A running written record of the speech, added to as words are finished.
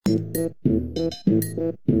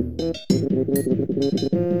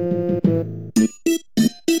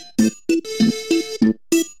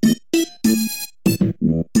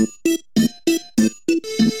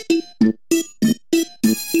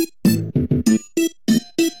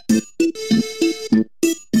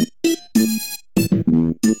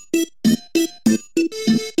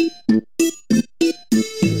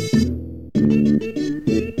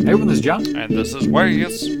John. And this is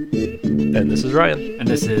Wes. And this is Ryan. And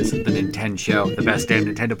this is the Nintendo Show, the best damn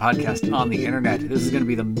Nintendo podcast on the internet. This is going to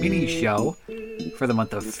be the mini show for the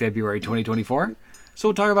month of February 2024. So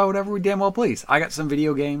we'll talk about whatever we damn well please. I got some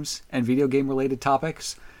video games and video game related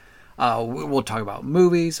topics. We'll talk about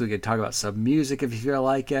movies. We could talk about some music if you feel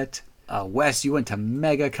like it. Wes, you went to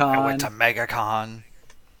MegaCon. I went to MegaCon.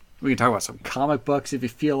 We can talk about some comic books if you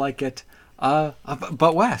feel like it.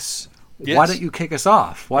 But Wes, yes. Why don't you kick us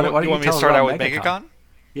off? Why don't you want me to start out with MegaCon?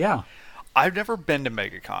 Yeah. I've never been to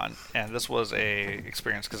MegaCon, and this was a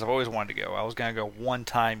experience because I've always wanted to go. I was going to go one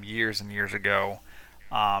time years and years ago.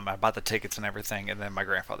 I bought the tickets and everything, and then my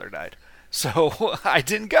grandfather died. So I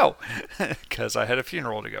didn't go because I had a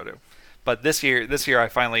funeral to go to. But this year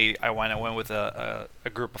I went with a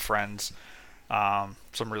group of friends, some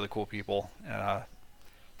really cool people. Yeah,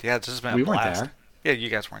 it's just been a blast. We weren't there. Yeah, you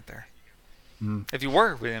guys weren't there. If you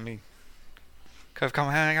were, could have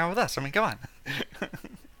come hang out with us. I mean, come on.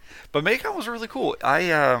 But MegaCon was really cool.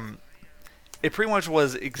 It pretty much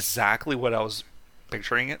was exactly what I was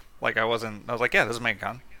picturing it. Like I was like, yeah, this is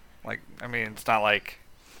MegaCon. Like, I mean, it's not like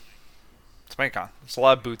it's MegaCon. It's a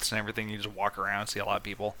lot of booths and everything. You just walk around and see a lot of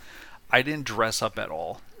people. I didn't dress up at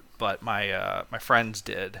all, but my friends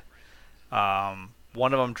did.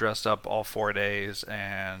 One of them dressed up all 4 days,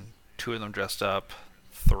 and two of them dressed up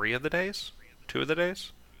 2 of the days.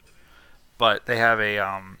 But they have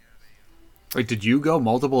a Wait, did you go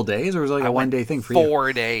multiple days, or was it like a one-day thing for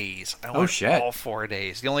 4 days. I went shit! All 4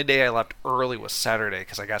 days. The only day I left early was Saturday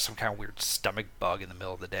because I got some kind of weird stomach bug in the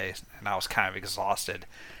middle of the day, and I was kind of exhausted.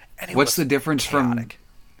 And What's the difference chaotic.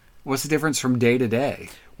 What's the difference from day to day?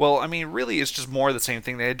 Well, I mean, really, it's just more the same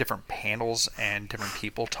thing. They had different panels and different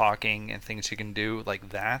people talking and things you can do like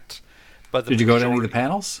that. But Did you go to any of the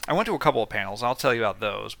panels? I went to a couple of panels, and I'll tell you about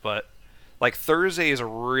those. But like Thursday is a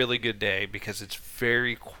really good day because it's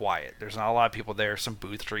very quiet. There's not a lot of people there. Some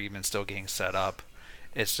booths are even still getting set up.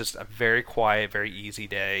 It's just a very quiet, very easy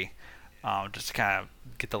day, just to kind of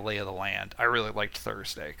get the lay of the land. I really liked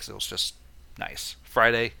Thursday because it was just nice.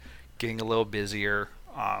 Friday, getting a little busier,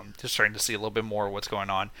 just starting to see a little bit more of what's going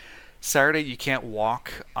on. Saturday, you can't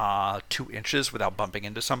walk 2 inches without bumping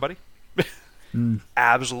into somebody.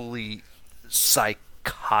 Absolutely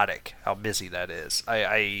psychotic how busy that is.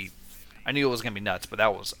 I knew it was going to be nuts, but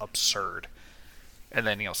that was absurd. And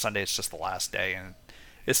then, Sunday is just the last day, and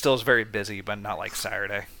it still is very busy, but not like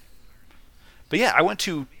Saturday. But yeah, I went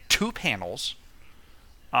to 2 panels.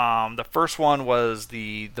 The first one was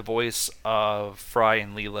the voice of Fry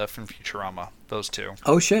and Leela from Futurama. Those two.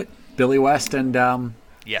 Oh shit! Billy West and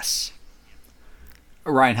Yes.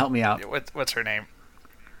 Ryan, help me out. What's her name?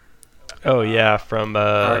 Oh yeah, from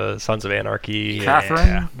Sons of Anarchy.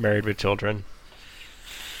 Catherine? And Married with Children.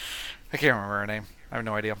 I can't remember her name. I have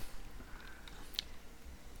no idea.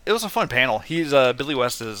 It was a fun panel. Billy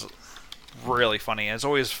West is really funny. It's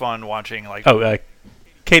always fun watching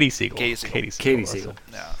Katie Siegel. Katie Siegel.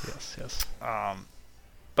 Yeah. Yes.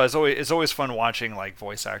 But it's always fun watching like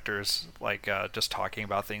voice actors just talking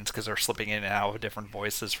about things because they're slipping in and out of different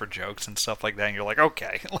voices for jokes and stuff like that. And you're like,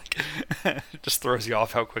 okay, it just throws you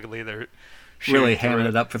off how quickly they're really hamming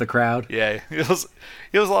it up for the crowd. Yeah, it was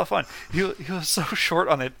a lot of fun. He was so short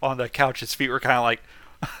on the couch. His feet were kind of like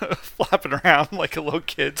flapping around like a little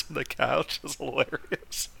kid's on the couch. It was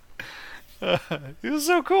hilarious. He was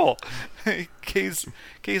so cool. Case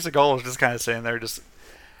Seagal was just kind of sitting there, just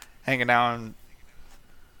hanging out. And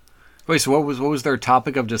wait, so what was their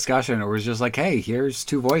topic of discussion, or was it just like, hey, here's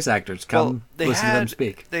 2 voice actors, come listen to them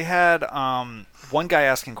speak? They had one guy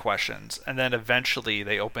asking questions, and then eventually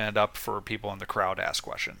they opened it up for people in the crowd to ask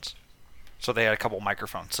questions. So they had a couple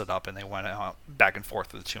microphones set up, and they went back and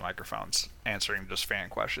forth with the 2 microphones, answering just fan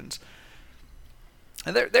questions.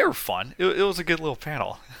 And they were fun. It was a good little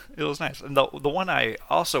panel. It was nice. And the one I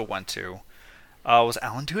also went to was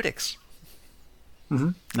Alan Tudyk's. Mm-hmm.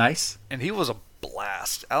 Nice. And he was a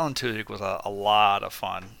blast. Alan Tudyk was a lot of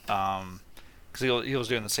fun because he was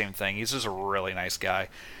doing the same thing. He's just a really nice guy.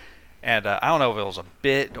 And I don't know if it was a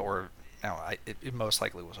bit or it most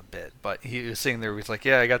likely was a bit. But he was sitting there. He's like,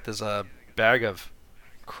 "Yeah, I got this bag of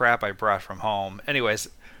crap I brought from home." Anyways,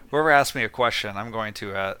 whoever asks me a question, I'm going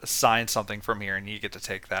to sign something from here, and you get to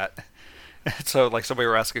take that. So, like, somebody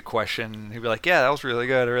will ask a question, and he'd be like, "Yeah, that was really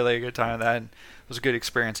good. Really good time. That and it was a good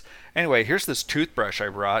experience. Anyway, here's this toothbrush I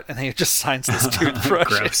brought," and then he just signs this toothbrush.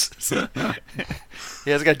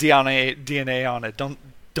 Yeah, it's got DNA on it.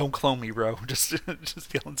 Don't clone me, bro. Just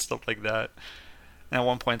yelling stuff like that. And at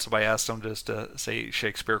one point, somebody asked him just to say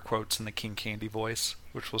Shakespeare quotes in the King Candy voice,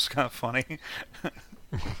 which was kind of funny.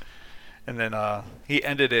 And then he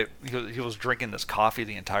ended it. He was drinking this coffee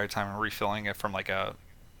the entire time and refilling it from like a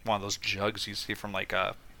one of those jugs you see from like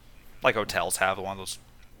hotels have, one of those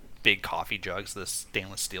big coffee jugs, the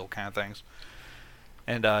stainless steel kind of things.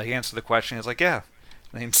 And he answered the question. He was like, "Yeah."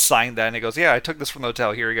 And he signed that, and he goes, "Yeah, I took this from the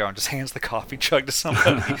hotel. Here you go." And just hands the coffee jug to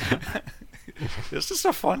somebody. It's just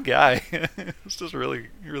a fun guy. It's just really,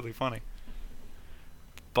 really funny.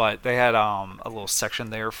 But they had a little section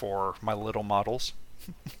there for My Little Models.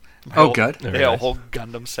 Good. They had a whole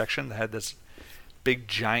Gundam section. They had this big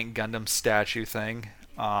giant Gundam statue thing.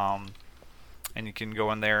 And you can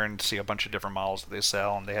go in there and see a bunch of different models that they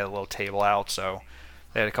sell. And they had a little table out, so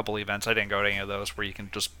they had a couple of events. I didn't go to any of those where you can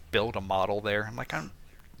just build a model there. I'm like, I'm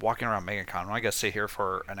walking around MegaCon. I gotta sit here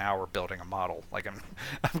for an hour building a model. Like I'm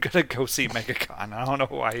gonna go see MegaCon. I don't know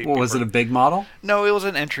why. Well, was it a big model? No, it was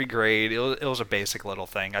an entry grade. It was a basic little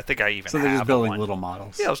thing. I think I even so they're just building little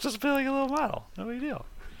models. Yeah, I was just building a little model. No big deal.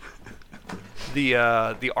 The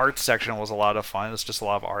art section was a lot of fun. It's just a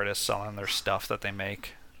lot of artists selling their stuff that they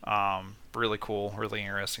make. Really cool, really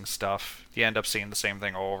interesting stuff. You end up seeing the same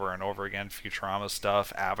thing over and over again. Futurama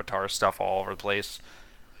stuff, Avatar stuff all over the place.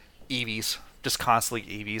 Eevees. Just constantly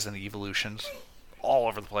Eevees and evolutions all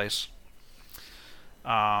over the place.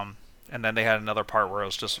 And then they had another part where it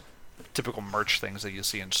was just typical merch things that you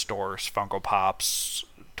see in stores. Funko Pops,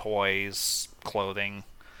 toys, clothing,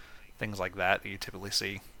 things like that you typically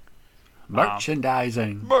see.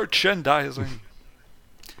 Merchandising.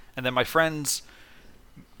 And then my friends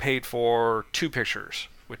paid for 2 pictures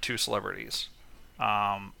with 2 celebrities.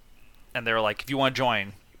 And they were like, if you want to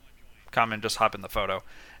join, come and just hop in the photo.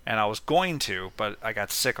 And I was going to, but I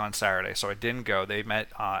got sick on Saturday, so I didn't go. They met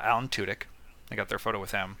Alan Tudyk. I got their photo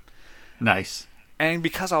with him. Nice. And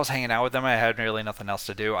because I was hanging out with them, I had really nothing else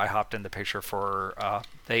to do. I hopped in the picture for,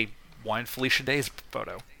 they wanted Felicia Day's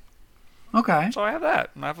photo. Okay. So I have that.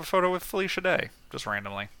 And I have a photo with Felicia Day, just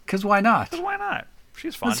randomly. Because why not? Because why not?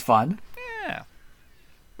 She's fun. It's fun. Yeah.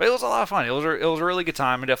 But it was a lot of fun. It was a really good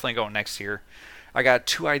time. I'm definitely going next year. I got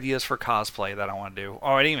 2 ideas for cosplay that I want to do.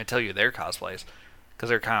 Oh, I didn't even tell you their cosplays, because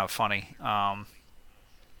they're kind of funny. I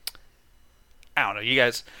don't know. You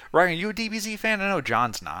guys... Ryan, are you a DBZ fan? I know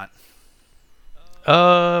John's not.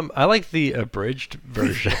 I like the abridged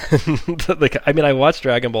version. Like, I mean, I watched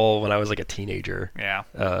Dragon Ball when I was like a teenager. Yeah.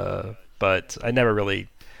 But I never really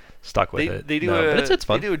stuck with it. They do it's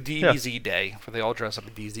fun. They do a DBZ day where they all dress up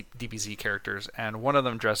as DBZ characters, and one of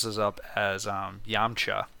them dresses up as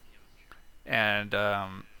Yamcha. And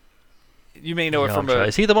you may know it from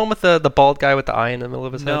Is he the one with the bald guy with the eye in the middle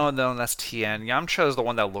of his head? No, that's Tien. Yamcha is the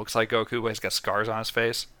one that looks like Goku, but he's got scars on his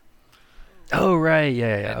face. Oh, right,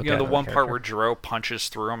 yeah. And, okay, you know, the one part where Jiro punches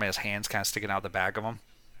through him and his hands kind of sticking out the back of him?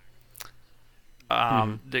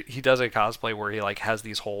 He does a cosplay where he like has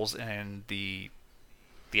these holes in the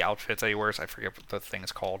outfits that he wears. I forget what the thing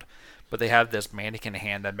is called. But they have this mannequin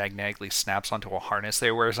hand that magnetically snaps onto a harness that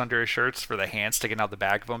he wears under his shirts for the hand sticking out the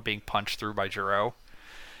back of him being punched through by Jiro.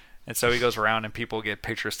 And so he goes around and people get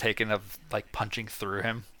pictures taken of like punching through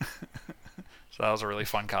him. So that was a really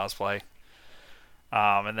fun cosplay.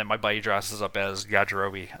 And then my buddy dresses up as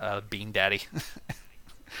Yajirobe, Bean Daddy.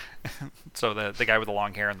 So the guy with the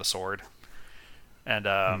long hair and the sword.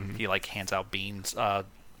 And he like hands out beans,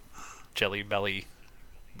 jelly belly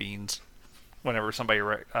beans, whenever somebody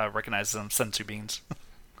recognizes them, sensu beans.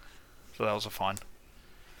 So that was a fun.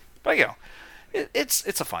 But you know,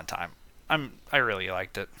 it's a fun time. I really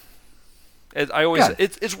liked it.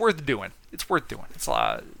 It's worth doing. It's worth doing. It's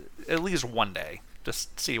at least one day.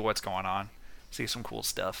 Just see what's going on. See some cool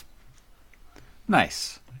stuff.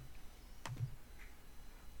 Nice.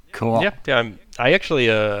 Cool. Yeah. I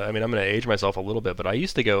actually, I mean, I'm going to age myself a little bit, but I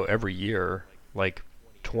used to go every year, like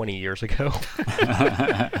 20 years ago.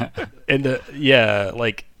 And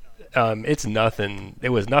it's nothing. It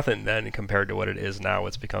was nothing then compared to what it is now.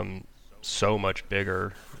 It's become so much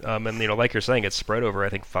bigger. And you know, like you're saying, it's spread over I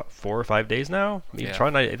think 4 or 5 days now. I mean, Yeah.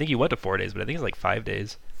 Tron, I think he went to 4 days, but I think it's like 5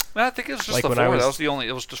 days. I think it was just Like the when 4. I was- That was the only.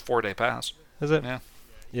 It was just 4-day pass. Is it? Yeah.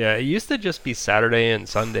 Yeah, it used to just be Saturday and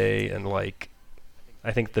Sunday, and like,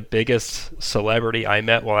 I think the biggest celebrity I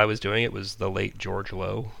met while I was doing it was the late George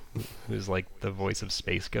Lowe, who's like the voice of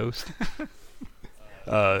Space Ghost.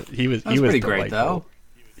 He was pretty delightful. great, though.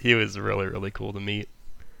 He was really, really cool to meet.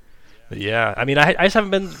 But yeah, I mean, I just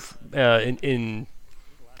haven't been in.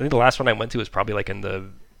 I think the last one I went to was probably like in the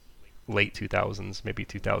late 2000s, maybe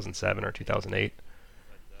 2007 or 2008.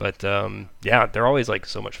 But yeah, they're always like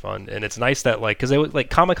so much fun, and it's nice that like, because it was like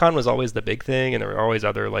Comic-Con was always the big thing, and there were always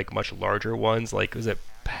other like much larger ones. Like, was it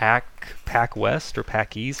Pac West or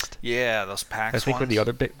Pac East? Yeah, those packs. I think were the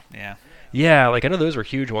other big. Yeah. Yeah, like I know those were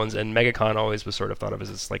huge ones, and MegaCon always was sort of thought of as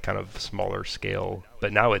this like kind of smaller scale.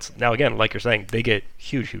 But now again, like you're saying, they get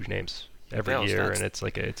huge names, every That was year, nuts.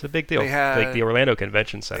 and it's a big deal. They had- Like the Orlando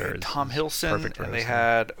Convention They Center had is Tom is Hiddleston, perfect for and they hosting.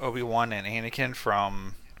 had Obi-Wan and Anakin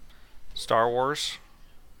from Star Wars.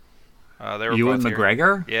 They were Ewan both here.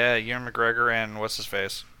 McGregor, Yeah, Ewan McGregor and what's his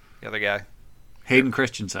face? The other guy. Hayden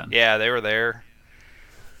Christensen. Yeah, they were there.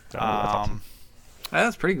 Oh, that's awesome.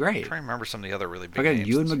 That's pretty I'm great. trying to remember some of the other really big Again, names.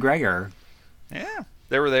 Ewan McGregor. Yeah,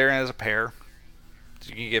 they were there as a pair. So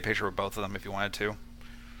you can get a picture with both of them if you wanted to.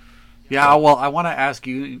 Yeah, well, I want to ask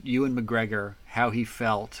you, Ewan McGregor, how he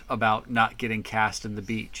felt about not getting cast in The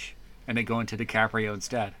Beach and it going to DiCaprio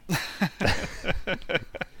instead.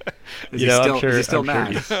 Is I'm sure. Is he still I'm sure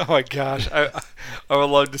mad? he's- Oh my gosh, I would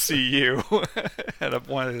love to see you at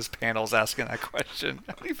one of his panels asking that question.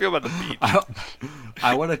 How do you feel about the beach?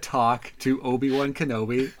 I want to talk to Obi-Wan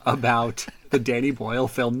Kenobi about the Danny Boyle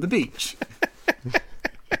film The Beach.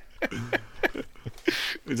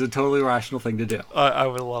 It's a totally rational thing to do. I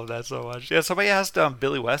would love that so much. Yeah, somebody asked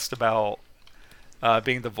Billy West about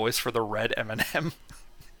being the voice for the red M&M.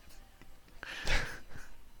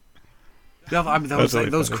 Yeah, I mean, That's really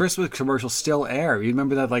those funny. Christmas commercials still air. You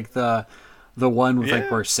remember that, like the one with like Yeah.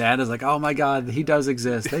 where Santa's like, "Oh my God, he does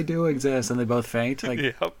exist. They do exist," and they both faint. Like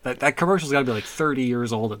Yep. that commercial's got to be like 30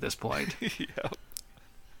 years old at this point. Yep.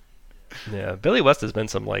 Yeah, Billy West has been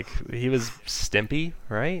he was Stimpy,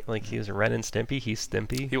 right? Like he was Ren and Stimpy. He's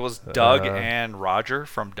Stimpy. He was Doug Uh, and Roger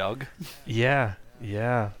from Doug. Yeah.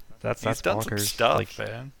 That's He's done bonkers. some stuff, Like,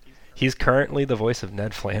 man. he's currently the voice of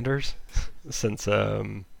Ned Flanders since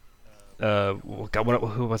well, God,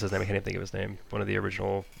 who was his name? I can't even think of his name. One of the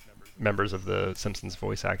original members of the Simpsons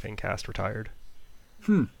voice acting cast retired.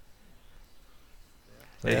 So,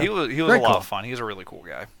 Yeah, he was a Very lot cool. of fun. He's a really cool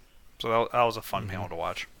guy. So that was a fun panel to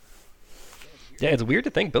watch. Yeah, it's weird to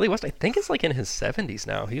think Billy West. I think is like in his 70s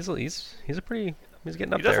now. He's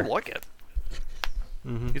getting up He there. doesn't look it.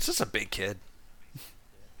 Mhm. He's just a big kid.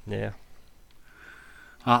 Yeah.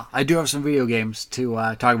 I do have some video games to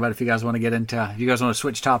talk about if you guys want to get into. If you guys want to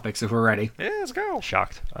switch topics, if we're ready. Yeah, let's go.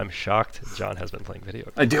 Shocked. I'm shocked. John has been playing video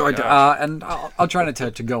games. I do. gosh. And I'll try not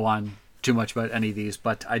to go on too much about any of these,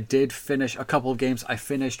 but I did finish a couple of games. I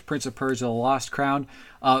finished Prince of Persia: The Lost Crown.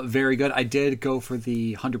 Very good. I did go for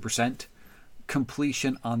the 100%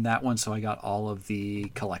 completion on that one, so I got all of the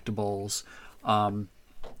collectibles.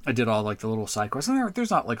 I did all like the little side quests, and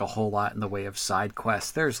there's not like a whole lot in the way of side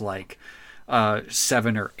quests. There's like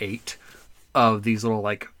 7 or 8 of these little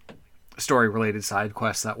like story related side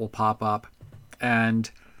quests that will pop up, and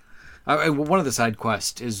one of the side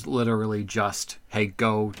quests is literally just, hey,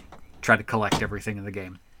 go try to collect everything in the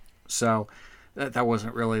game. So that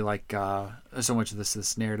wasn't really like so much of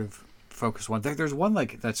this narrative focused one. There's one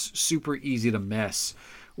like that's super easy to miss,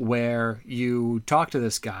 where you talk to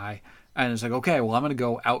this guy and it's like, okay, well, I'm going to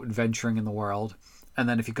go out adventuring in the world, and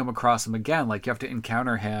then if you come across him again, like you have to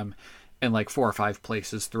encounter him in like 4 or 5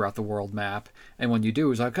 places throughout the world map, and when you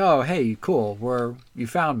do, it's like, oh, hey, cool, you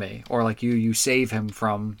found me, or like you save him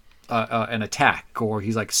from an attack, or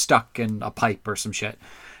he's like stuck in a pipe or some shit,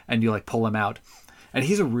 and you like pull him out. And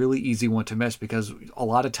he's a really easy one to miss because a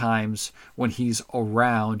lot of times when he's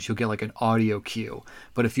around, you'll get like an audio cue.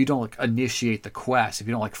 But if you don't like initiate the quest, if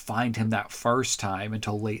you don't like find him that first time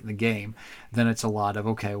until late in the game, then it's a lot of,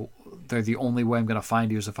 okay, they're the only way I'm going to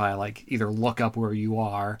find you is if I like either look up where you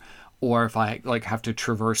are, or if I like have to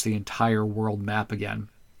traverse the entire world map again.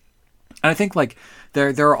 And I think like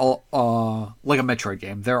there are all like a Metroid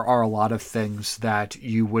game, there are a lot of things that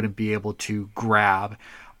you wouldn't be able to grab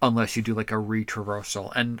unless you do like a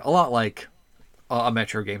retraversal, and a lot like a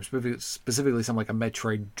Metroid game, specifically something like a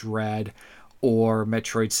Metroid Dread or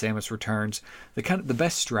Metroid Samus Returns. The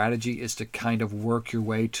best strategy is to kind of work your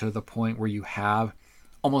way to the point where you have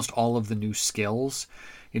almost all of the new skills,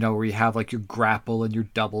 where you have like your grapple and your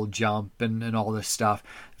double jump and all this stuff.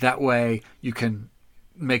 That way you can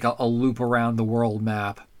make a loop around the world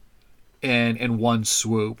map in one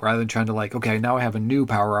swoop, rather than trying to like, okay, now I have a new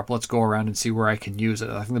power up, let's go around and see where I can use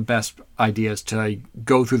it. I think the best idea is to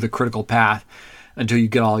go through the critical path until you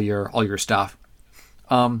get all your stuff.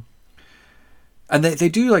 And they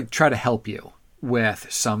do like try to help you with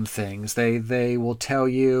some things. They will tell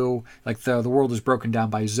you like the world is broken down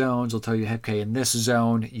by zones. They'll tell you, okay, in this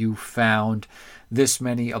zone you found this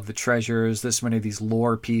many of the treasures, this many of these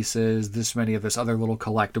lore pieces, this many of this other little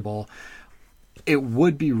collectible. It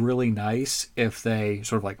would be really nice if they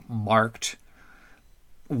sort of like marked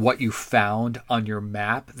what you found on your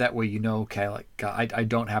map. That way, okay, like I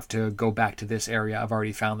don't have to go back to this area. I've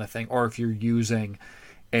already found the thing. Or if you're using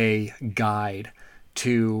a guide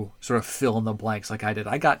to sort of fill in the blanks like I did.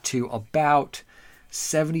 I got to about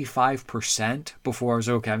 75% before I was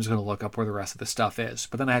okay, I'm just going to look up where the rest of the stuff is.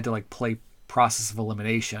 But then I had to like play process of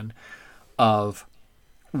elimination of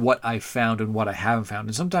what I found and what I haven't found.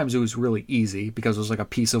 And sometimes it was really easy because it was like a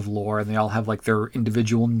piece of lore and they all have like their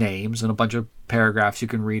individual names and a bunch of paragraphs you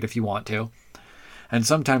can read if you want to. And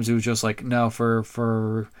sometimes it was just like, no,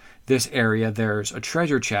 for this area, there's a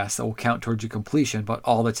treasure chest that will count towards your completion, but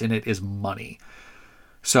all that's in it is money.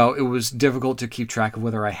 So it was difficult to keep track of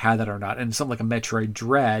whether I had that or not. And something like a Metroid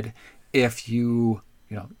Dread, if you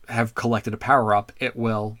have collected a power-up, it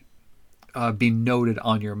will be noted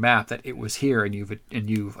on your map that it was here and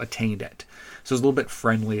you've attained it. So it's a little bit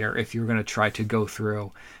friendlier if you're going to try to go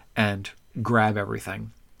through and grab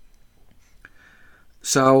everything.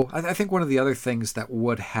 So I think one of the other things that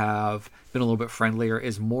would have been a little bit friendlier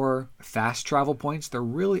is more fast travel points. There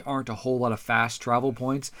really aren't a whole lot of fast travel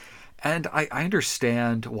points. And I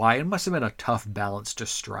understand why. It must have been a tough balance to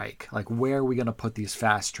strike. Like, where are we going to put these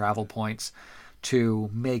fast travel points to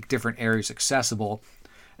make different areas accessible?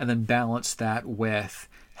 And then balance that with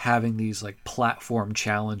having these like platform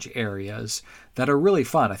challenge areas that are really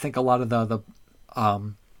fun. I think a lot of the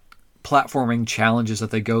platforming challenges that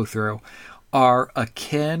they go through are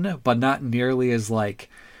akin, but not nearly as like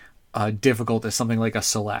difficult as something like a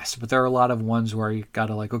Celeste. But there are a lot of ones where you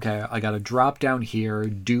gotta like, okay, I gotta drop down here,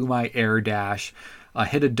 do my air dash,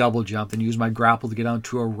 hit a double jump, and use my grapple to get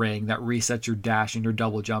onto a ring that resets your dash and your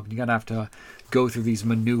double jump. And you're gonna have to go through these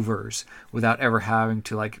maneuvers without ever having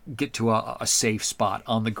to like get to a safe spot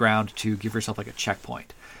on the ground to give yourself like a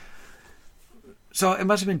checkpoint. So it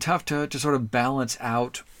must have been tough to sort of balance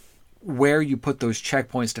out where you put those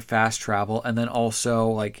checkpoints to fast travel and then also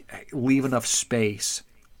like leave enough space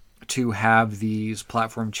to have these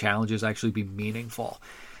platform challenges actually be meaningful.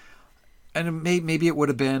 And maybe it would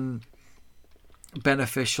have been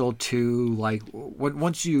beneficial to like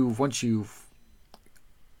once you've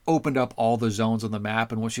opened up all the zones on the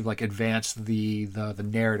map and once you've like advanced the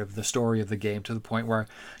narrative, the story of the game to the point where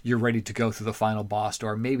you're ready to go through the final boss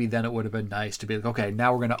door, maybe then it would have been nice to be like, okay,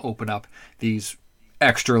 now we're going to open up these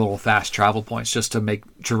extra little fast travel points just to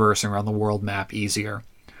make traversing around the world map easier.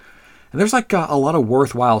 And there's like a lot of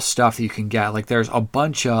worthwhile stuff that you can get. Like there's a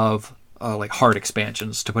bunch of like heart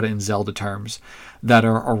expansions, to put it in Zelda terms, that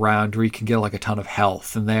are around where you can get like a ton of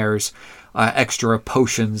health. And there's extra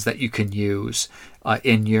potions that you can use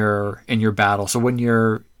in your battle. So when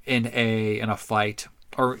you're in a fight,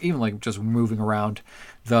 or even like just moving around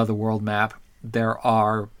the world map, there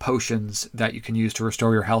are potions that you can use to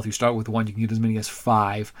restore your health. You start with one, you can get as many as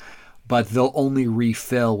 5, but they'll only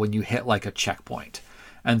refill when you hit like a checkpoint.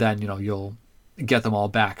 And then, you'll get them all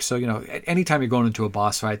back. So, anytime you're going into a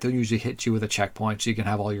boss fight, they'll usually hit you with a checkpoint so you can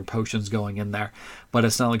have all your potions going in there. But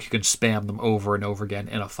it's not like you can spam them over and over again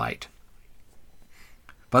in a fight.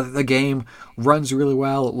 But the game runs really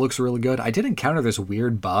well. It looks really good. I did encounter this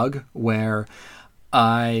weird bug where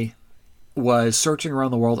I was searching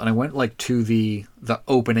around the world and I went like to the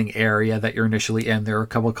opening area that you're initially in. There were a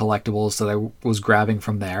couple of collectibles that I was grabbing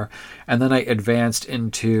from there. And then I advanced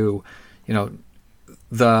into,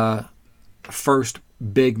 the first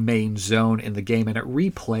big main zone in the game, and it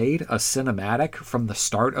replayed a cinematic from the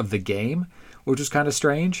start of the game, which was kind of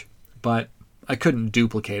strange, but I couldn't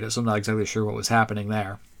duplicate it, so I'm not exactly sure what was happening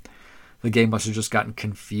there. The game must have just gotten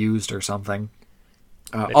confused or something.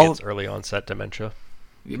 Maybe it's early onset dementia.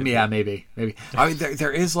 Yeah, maybe. I mean,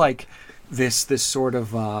 there is like this sort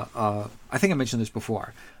of I think I mentioned this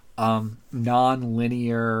before,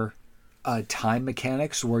 non-linear time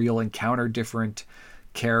mechanics where you'll encounter different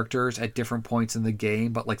characters at different points in the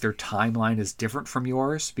game, but like their timeline is different from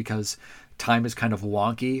yours because time is kind of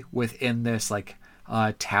wonky within this like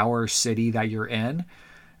tower city that you're in.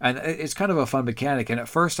 And it's kind of a fun mechanic. And at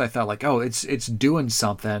first I thought like, oh, it's doing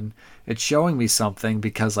something. It's showing me something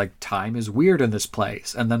because like time is weird in this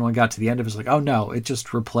place. And then when I got to the end of it, it's like, oh no, it just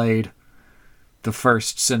replayed the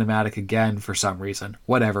first cinematic again for some reason.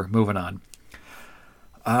 Whatever, moving on.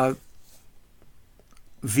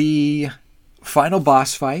 The final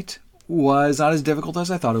boss fight was not as difficult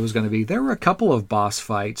as I thought it was going to be. There were a couple of boss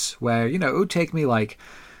fights where, it would take me like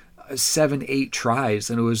 7-8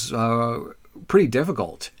 tries, and it was pretty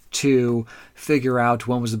difficult to figure out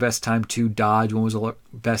when was the best time to dodge, when was the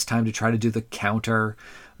best time to try to do the counter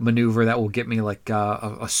maneuver that will get me like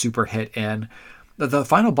a super hit in. The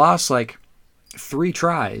final boss, like 3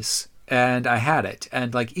 tries, and I had it.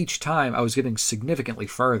 And like each time I was getting significantly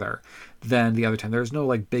further than the other time. There was no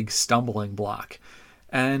like big stumbling block.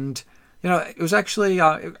 And, it was actually,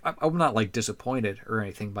 I'm not like disappointed or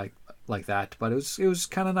anything like that, but it was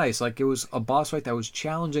kind of nice. Like it was a boss fight that was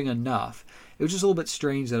challenging enough. It was just a little bit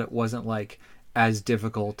strange that it wasn't like as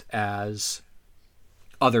difficult as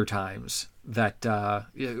other times that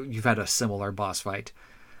you've had a similar boss fight.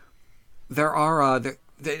 There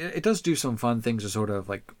it does do some fun things to sort of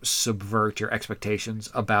like subvert your expectations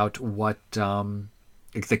about what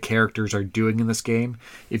like the characters are doing in this game.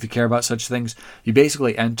 If you care about such things, you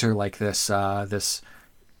basically enter like this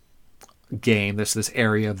game, this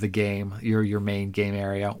area of the game, your main game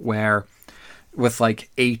area, where with like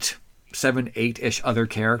 8-ish other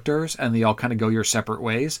characters, and they all kind of go your separate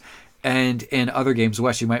ways. And in other games,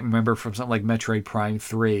 Wes, you might remember from something like Metroid Prime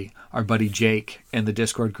 3, our buddy Jake in the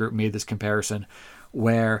Discord group made this comparison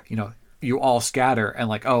where, you all scatter and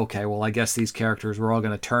like, oh, okay, well, I guess these characters, we're all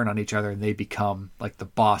going to turn on each other and they become like the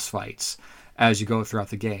boss fights as you go throughout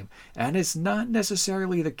the game. And it's not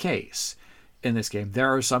necessarily the case in this game.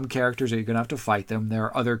 There are some characters that you're going to have to fight them. There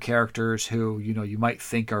are other characters who, you might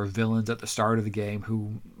think are villains at the start of the game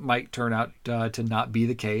who might turn out to not be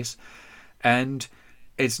the case. And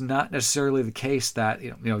it's not necessarily the case that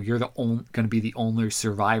you're going to be the only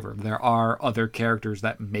survivor. There are other characters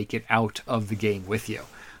that make it out of the game with you.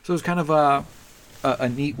 So it's kind of a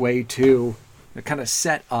neat way to kind of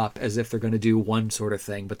set up as if they're going to do one sort of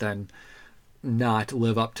thing, but then not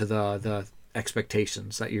live up to the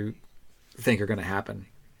expectations that you think are going to happen.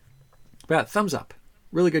 But thumbs up.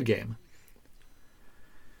 Really good game.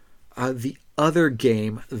 The other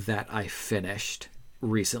game that I finished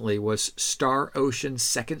recently was Star Ocean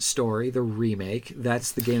Second Story, the remake.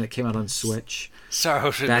 That's the game that came out on Switch. Star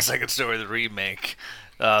Ocean the Second Story, the remake.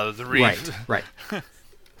 Right.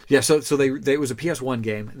 Yeah, so it was a PS1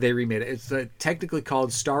 game. They remade it. It's technically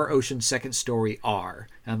called Star Ocean Second Story R,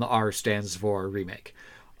 and the R stands for remake.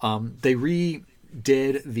 They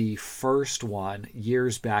redid the first one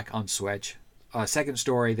years back on Switch. Second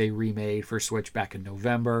Story they remade for Switch back in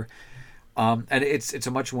November. And it's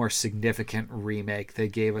a much more significant remake. They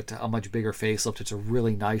gave it a much bigger facelift. It's a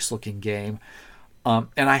really nice looking game. And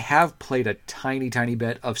I have played a tiny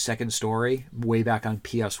bit of Second Story way back on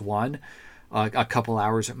PS1. A couple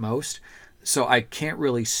hours at most. So I can't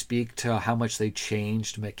really speak to how much they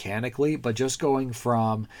changed mechanically, but just going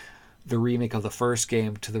from the remake of the first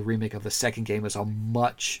game to the remake of the second game is a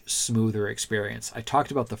much smoother experience. I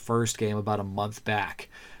talked about the first game about a month back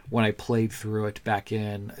when I played through it back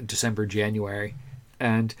in December, January.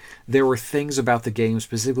 And there were things about the game,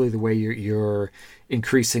 specifically the way you're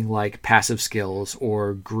increasing like passive skills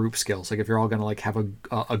or group skills. Like if you're all going to like have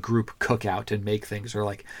a group cookout and make things, or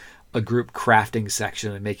like a group crafting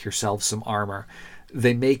section and make yourself some armor.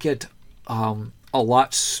 They make it a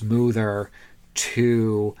lot smoother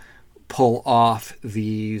to pull off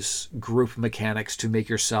these group mechanics to make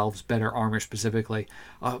yourselves better armor specifically.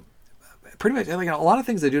 Pretty much like a lot of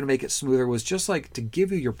things they do to make it smoother was just like to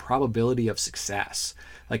give you your probability of success.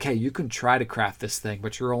 Like, hey, you can try to craft this thing,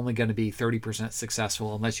 but you're only going to be 30%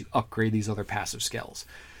 successful unless you upgrade these other passive skills.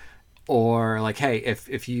 Or like, hey,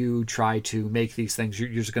 if you try to make these things, you're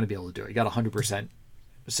just going to be able to do it. You got 100%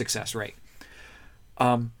 success rate.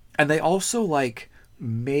 And they also like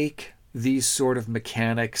make these sort of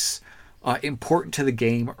mechanics important to the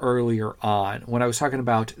game earlier on. When I was talking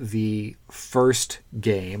about the first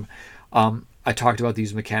game, I talked about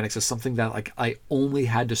these mechanics as something that like I only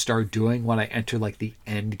had to start doing when I entered like the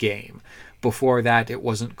end game. Before that, it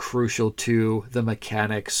wasn't crucial to the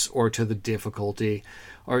mechanics or to the difficulty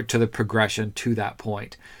or to the progression to that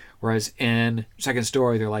point. Whereas in Second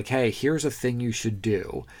Story, they're like, hey, here's a thing you should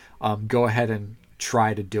do. Go ahead and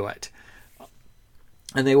try to do it.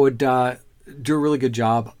 And they would do a really good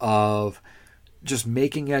job of just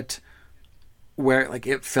making it where like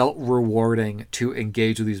it felt rewarding to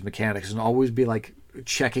engage with these mechanics and always be like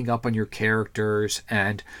checking up on your characters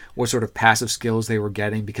and what sort of passive skills they were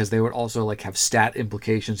getting, because they would also like have stat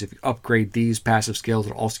implications. If you upgrade these passive skills,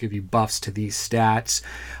 it'll also give you buffs to these stats.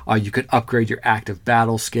 You can upgrade your active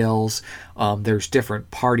battle skills. There's different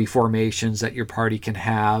party formations that your party can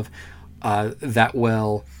have that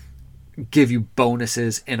will give you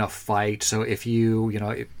bonuses in a fight. So if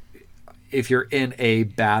if you're in a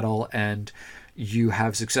battle and you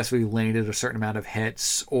have successfully landed a certain amount of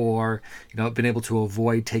hits, or been able to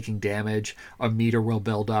avoid taking damage, a meter will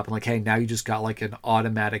build up, and like, hey, now you just got like an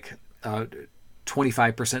automatic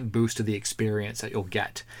 25% boost to the experience that you'll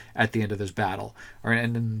get at the end of this battle.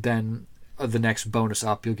 And then the next bonus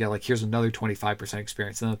up, you'll get like, here's another 25%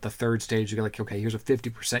 experience. And then at the third stage, you get like, okay, here's a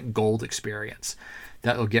 50% gold experience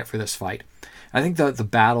that you'll get for this fight. I think the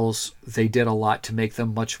battles, they did a lot to make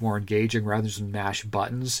them much more engaging rather than mash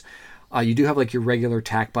buttons. You do have like your regular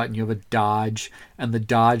attack button, you have a dodge, and the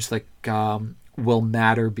dodge like will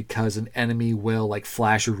matter because an enemy will like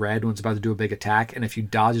flash red when it's about to do a big attack, and if you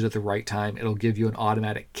dodge it at the right time, it'll give you an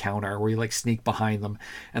automatic counter where you like sneak behind them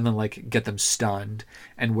and then like get them stunned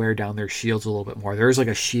and wear down their shields a little bit more. There's like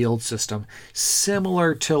a shield system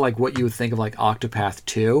similar to like what you would think of like Octopath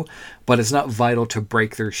 2, but it's not vital to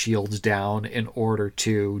break their shields down in order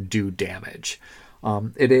to do damage.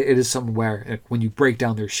 It is something where like, when you break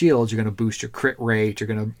down their shields, you're going to boost your crit rate, you're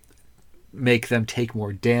going to make them take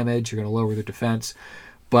more damage, you're going to lower their defense,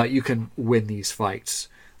 but you can win these fights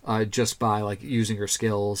just by like using your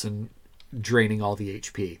skills and draining all the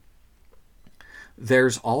HP.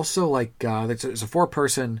 There's also like there's a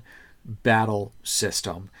 4-person battle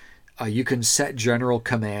system. You can set general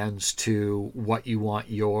commands to what you want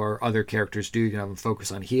your other characters to do. You can have them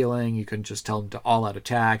focus on healing, you can just tell them to all out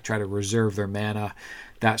attack, try to reserve their mana,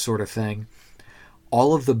 that sort of thing.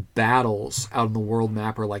 All of the battles out on the world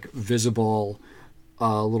map are like visible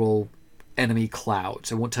little enemy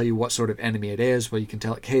clouds. I won't tell you what sort of enemy it is, but you can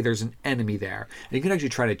tell, like, hey, there's an enemy there. And you can actually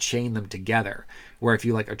try to chain them together, where if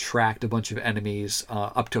you like attract a bunch of enemies,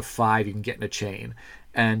 up to 5, you can get in a chain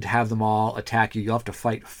and have them all attack you. You'll have to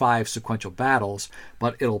fight 5 sequential battles,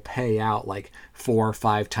 but it'll pay out like 4 or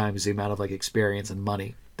 5 times the amount of like experience and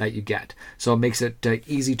money that you get. So it makes it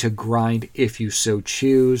easy to grind if you so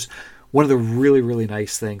choose. One of the really, really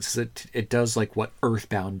nice things is that it does like what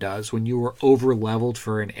Earthbound does. When you are over leveled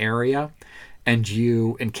for an area and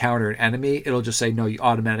you encounter an enemy, it'll just say, no, you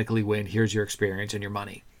automatically win. Here's your experience and your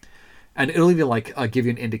money. And it'll even like give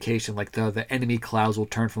you an indication, like the enemy clouds will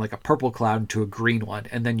turn from like a purple cloud into a green one.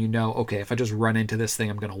 And then you know, okay, if I just run into this thing,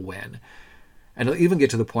 I'm going to win. And it'll even get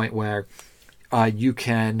to the point where you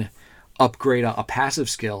can upgrade a passive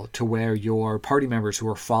skill to where your party members who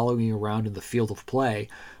are following you around in the field of play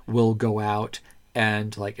will go out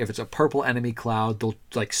and like if it's a purple enemy cloud, they'll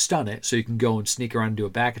like stun it so you can go and sneak around and do a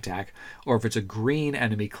back attack. Or if it's a green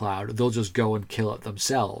enemy cloud, they'll just go and kill it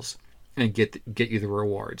themselves and get you the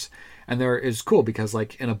rewards. And there is cool because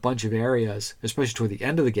like in a bunch of areas, especially toward the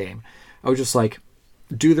end of the game, I would just like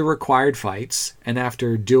do the required fights, and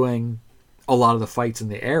after doing a lot of the fights in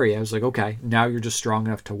the area, I was like, okay, now you're just strong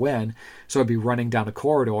enough to win. So I'd be running down a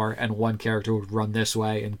corridor and one character would run this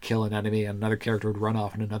way and kill an enemy, and another character would run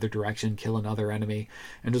off in another direction, kill another enemy,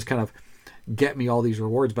 and just kind of get me all these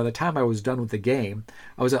rewards. By the time I was done with the game,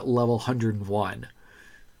 I was at level 101.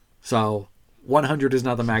 So 100 is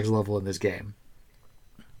not the max level in this game.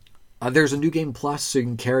 There's a new game plus, so you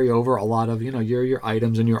can carry over a lot of, your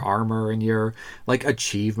items and your armor and your like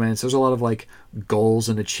achievements. There's a lot of like goals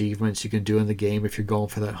and achievements you can do in the game if you're going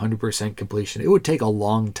for that 100% completion. It would take a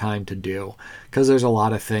long time to do because there's a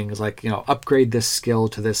lot of things like, upgrade this skill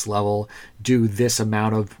to this level, do this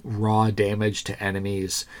amount of raw damage to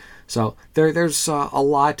enemies. So there's a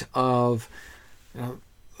lot of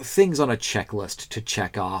things on a checklist to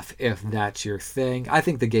check off if that's your thing. I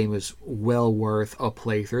think the game is well worth a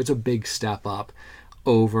playthrough. It's a big step up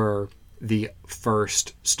over the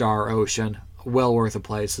first Star Ocean. Well worth a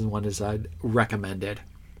play. This is one is recommended.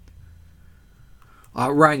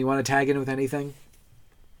 Ryan, you want to tag in with anything?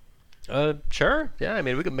 Sure. Yeah, I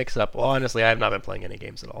mean, we could mix it up. Well, honestly, I have not been playing any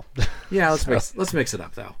games at all. Yeah, let's mix it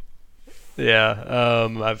up though. Yeah,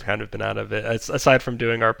 I've kind of been out of it. Aside from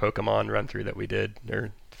doing our Pokemon run through that we did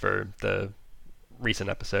for the recent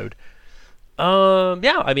episode.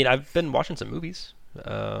 Yeah, I mean, I've been watching some movies.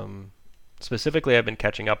 Specifically, I've been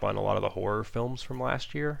catching up on a lot of the horror films from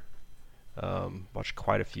last year. Watched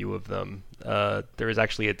quite a few of them. There is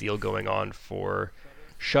actually a deal going on for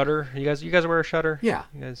Shudder. You guys aware of Shudder? Yeah.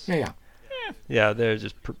 You guys? Yeah. Yeah,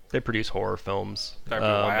 they produce horror films. That'd be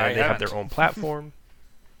why and they have their own platform.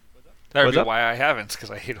 That would be why I haven't,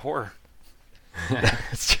 because I hate horror.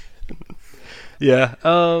 Yeah.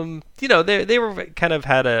 They were kind of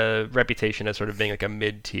had a reputation as sort of being like a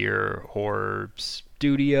mid-tier horror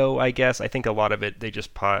studio, I guess. I think a lot of it they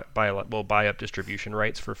just buy up distribution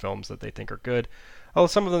rights for films that they think are good. Oh,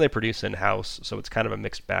 some of them they produce in-house, so it's kind of a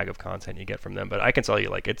mixed bag of content you get from them. But I can tell you,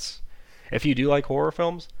 like, if you do like horror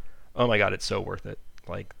films, oh my god, it's so worth it.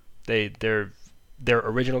 Like their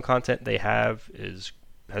original content they have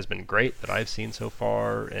has been great that I've seen so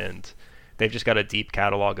far, and they've just got a deep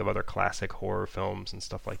catalog of other classic horror films and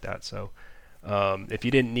stuff like that. So if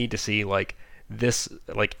you didn't need to see like this,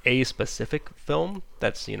 like a specific film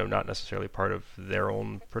that's not necessarily part of their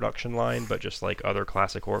own production line, but just like other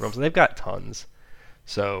classic horror films, and they've got tons.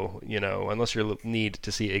 So unless you need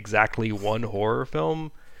to see exactly one horror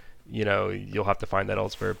film, you'll have to find that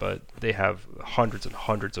elsewhere. But they have hundreds and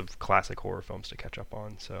hundreds of classic horror films to catch up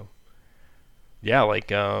on. So yeah,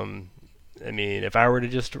 like I mean, if I were to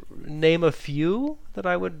just name a few that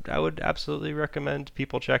I would absolutely recommend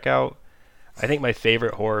people check out, I think my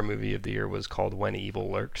favorite horror movie of the year was called When Evil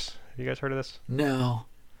Lurks. Have you guys heard of this? No.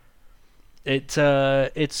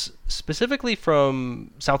 It's specifically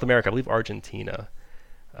from South America, I believe Argentina.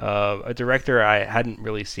 A director I hadn't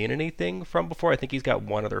really seen anything from before. I think he's got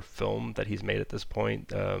one other film that he's made at this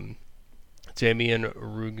point. Damian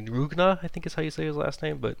Rugna, I think is how you say his last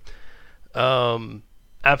name, but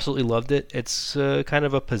absolutely loved it. It's kind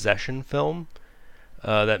of a possession film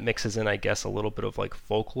that mixes in, I guess, a little bit of like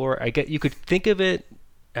folklore. You could think of it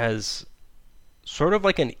as sort of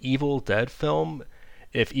like an Evil Dead film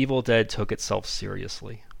if Evil Dead took itself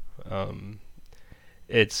seriously.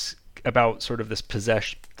 It's about sort of this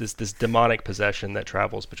this demonic possession that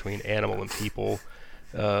travels between animal and people.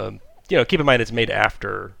 Keep in mind it's made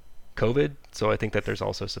after COVID, so I think that there's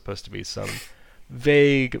also supposed to be some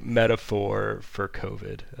vague metaphor for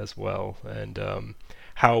COVID as well, and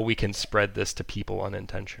how we can spread this to people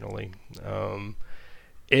unintentionally.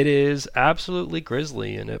 It is absolutely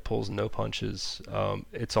grisly, and it pulls no punches.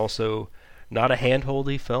 It's also not a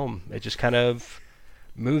hand-holdy film. It just kind of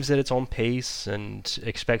moves at its own pace and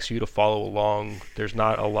expects you to follow along. There's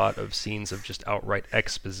not a lot of scenes of just outright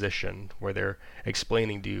exposition where they're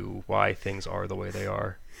explaining to you why things are the way they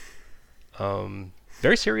are.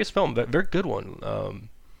 Very serious film, but very good one.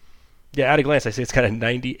 At a glance, I say it's got a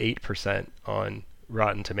 98% on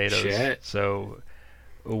Rotten Tomatoes. Shit. So,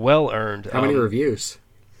 well earned. How many reviews?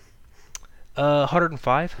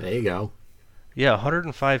 105. There you go. Yeah,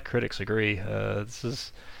 105 critics agree.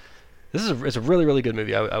 It's a really, really good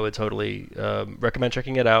movie. I would totally recommend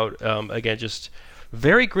checking it out. Again, just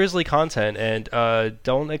very grisly content, and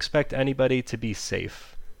don't expect anybody to be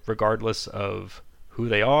safe, regardless of who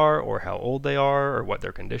they are or how old they are or what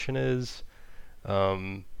their condition is.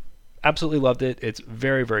 Absolutely loved it. It's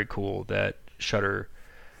very, very cool that Shudder.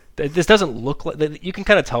 This doesn't look like... You can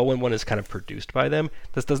kind of tell when one is kind of produced by them.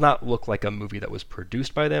 This does not look like a movie that was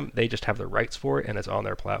produced by them. They just have the rights for it, and it's on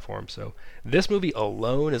their platform. So this movie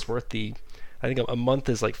alone is worth the... I think a month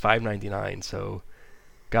is like $5.99. So,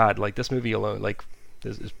 God, like this movie alone, like,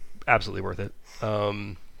 is absolutely worth it.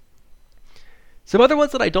 Some other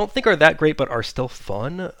ones that I don't think are that great, but are still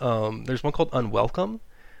fun. There's one called Unwelcome,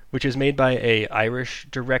 which is made by a Irish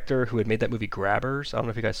director who had made that movie Grabbers. I don't know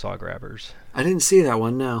if you guys saw Grabbers. I didn't see that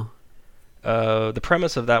one, no. The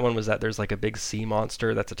premise of that one was that there's like a big sea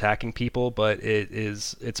monster that's attacking people, but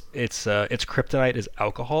its kryptonite is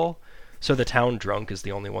alcohol, so the town drunk is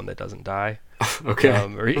the only one that doesn't die.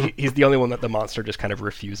 Okay. He's the only one that the monster just kind of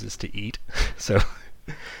refuses to eat. So,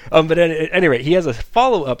 but at any rate, he has a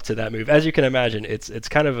follow-up to that movie. As you can imagine, it's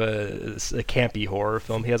kind of a campy horror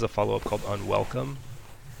film. He has a follow-up called Unwelcome,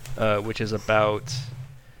 which is about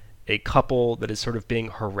a couple that is sort of being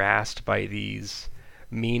harassed by these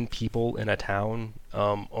mean people in a town,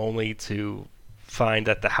 only to find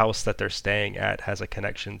that the house that they're staying at has a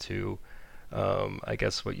connection to, I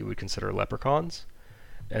guess, what you would consider leprechauns,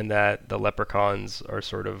 and that the leprechauns are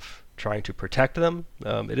sort of trying to protect them.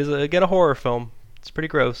 It is, again, a horror film. It's pretty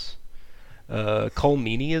gross. Cole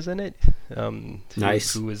Meany is in it.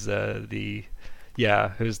 Nice. Who's the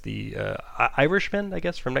Irishman, I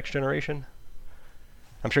guess, from Next Generation.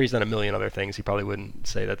 I'm sure he's done a million other things. He probably wouldn't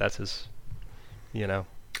say that that's his,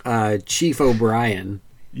 Chief O'Brien.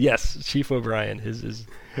 Yes, Chief O'Brien. He's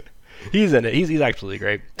in it. He's actually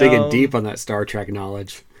great. Digging deep on that Star Trek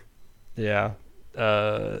knowledge. Yeah.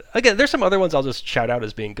 Again, there's some other ones I'll just shout out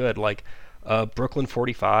as being good. Like Brooklyn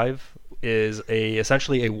 45 is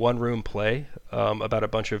essentially a one-room play about a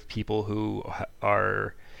bunch of people who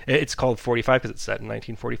are... It's called 45 because it's set in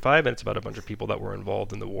 1945, and it's about a bunch of people that were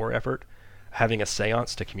involved in the war effort having a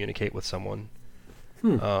seance to communicate with someone.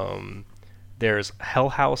 There's Hell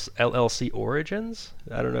House LLC Origins.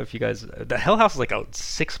 I don't know if you guys... The Hell House is like a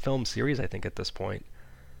 6-film series, I think, at this point.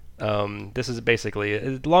 This is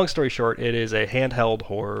basically... Long story short, it is a handheld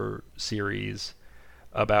horror series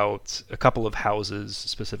about a couple of houses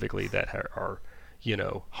specifically that are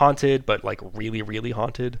haunted, but like really, really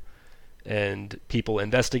haunted, and people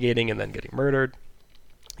investigating and then getting murdered.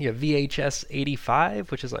 You have VHS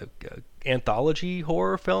 85, which is like an anthology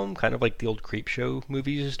horror film, kind of like the old Creepshow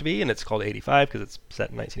movies used to be, and it's called 85 because it's set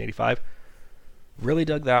in 1985. Really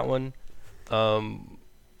dug that one.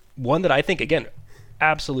 One that I think, again,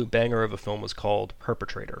 absolute banger of a film was called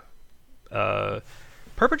Perpetrator.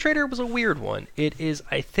 Perpetrator was a weird one.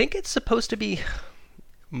 I think it's supposed to be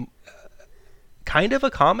kind of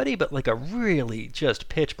a comedy, but like a really just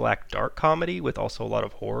pitch black dark comedy with also a lot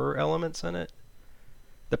of horror elements in it.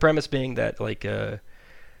 The premise being that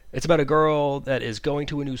it's about a girl that is going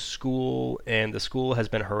to a new school, and the school has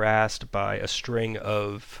been harassed by a string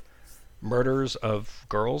of murders of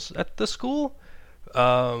girls at the school.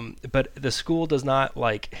 But the school does not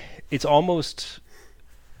like. It's almost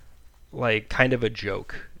like kind of a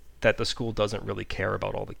joke that the school doesn't really care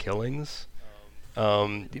about all the killings.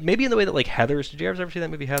 Maybe in the way that like Heathers. Did you ever see that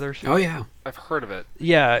movie Heathers? Oh yeah, I've heard of it.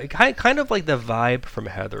 Yeah, kind of like the vibe from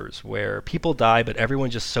Heathers, where people die, but everyone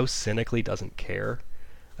just so cynically doesn't care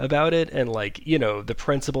about it. And like, you know, the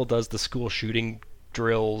principal does the school shooting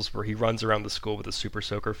drills where he runs around the school with a super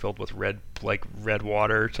soaker filled with red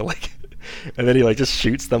water to like, and then he like just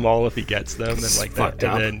shoots them all if he gets them, and like that, fucked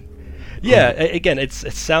up. and then yeah, again, it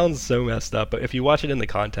sounds so messed up, but if you watch it in the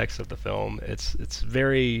context of the film, it's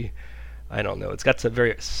very, I don't know, it's got a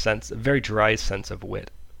very dry sense of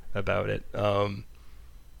wit about it.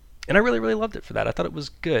 And I really, really loved it for that. I thought it was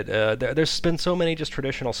good. There's been so many just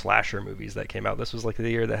traditional slasher movies that came out. This was like the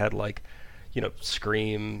year that had like, you know,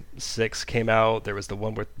 Scream 6 came out. There was the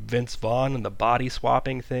one with Vince Vaughn and the body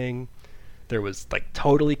swapping thing. There was like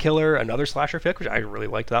Totally Killer, another slasher flick, which I really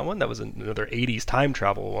liked that one. That was another 80s time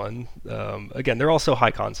travel one. Again, they're all so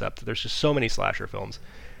high concept. There's just so many slasher films.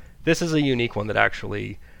 This is a unique one that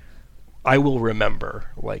actually I will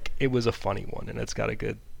remember. Like, it was a funny one, and it's got a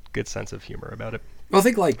good sense of humor about it. Well, I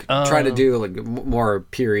think like try to do like more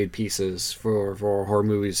period pieces for horror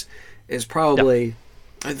movies is probably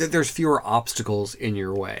there's fewer obstacles in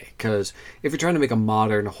your way, because if you're trying to make a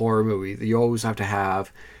modern horror movie, you always have to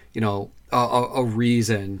have, you know, a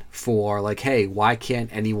reason for like, hey, why can't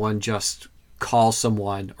anyone just call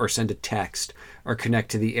someone or send a text or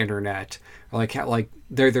connect to the internet? Or like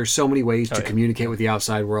there's so many ways to communicate with the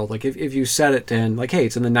outside world. Like if you set it in like, hey,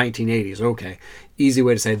 it's in the 1980s, okay, easy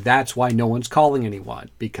way to say that's why no one's calling anyone,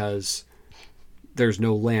 because there's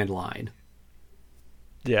no landline.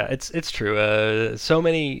 Yeah, it's true. So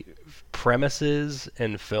many premises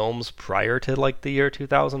and films prior to like the year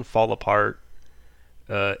 2000 fall apart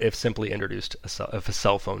if simply introduced if a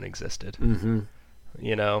cell phone existed. Mm-hmm.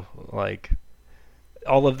 You know, like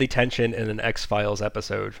all of the tension in an X-Files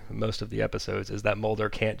episode, most of the episodes, is that Mulder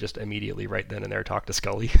can't just immediately right then and there talk to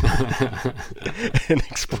Scully and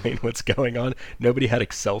explain what's going on. Nobody had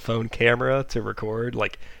a cell phone camera to record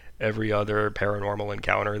like every other paranormal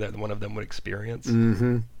encounter that one of them would experience.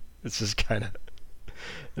 Mm-hmm. It's just kind of...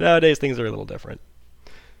 Nowadays, things are a little different.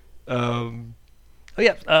 One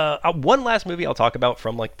last movie I'll talk about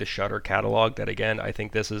from like the Shudder catalog that, again, I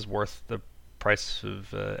think this is worth the price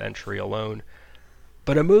of entry alone.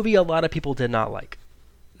 But a movie a lot of people did not like.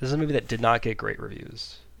 This is a movie that did not get great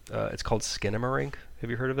reviews. It's called Skinamarink. Have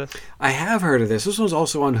you heard of this? I have heard of this. This one's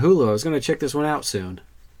also on Hulu. I was going to check this one out soon.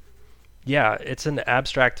 Yeah, it's an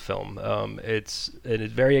abstract film. It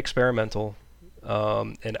is very experimental,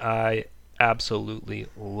 and I absolutely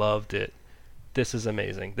loved it. This is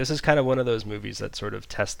amazing. This is kind of one of those movies that sort of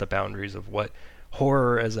test the boundaries of what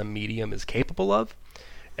horror as a medium is capable of.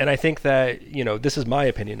 And I think that, you know, this is my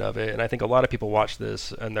opinion of it, and I think a lot of people watch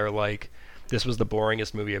this and they're like, this was the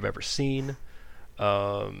boringest movie I've ever seen.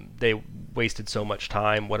 They wasted so much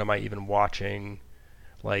time. What am I even watching?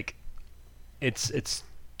 Like, it's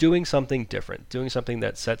doing something different, doing something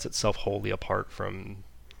that sets itself wholly apart from,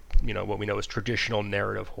 you know, what we know as traditional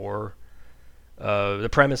narrative horror. The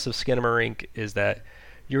premise of Skinamarink is that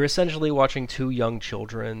you're essentially watching two young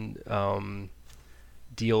children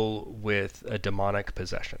deal with a demonic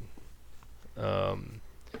possession.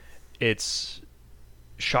 It's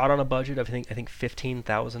shot on a budget of I think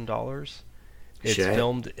 $15,000. It's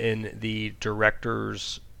filmed in the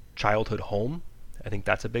director's childhood home. I think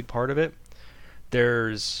that's a big part of it.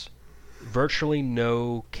 There's virtually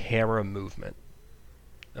no camera movement.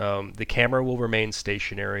 The camera will remain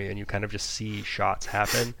stationary, and you kind of just see shots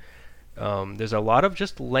happen. There's a lot of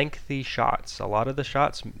just lengthy shots. A lot of the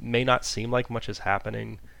shots may not seem like much is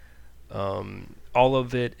happening. All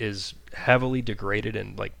of it is heavily degraded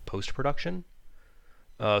in like post-production.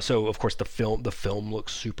 So of course the film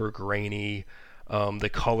looks super grainy. The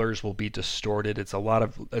colors will be distorted. It's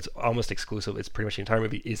almost exclusive. It's pretty much the entire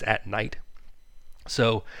movie is at night.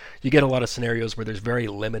 So you get a lot of scenarios where there's very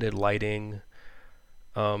limited lighting.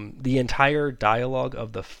 The entire dialogue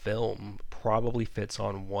of the film probably fits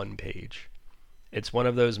on one page. It's one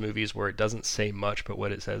of those movies where it doesn't say much, but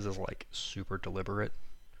what it says is like super deliberate.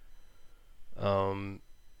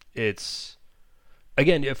 It's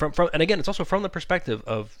again it's also from the perspective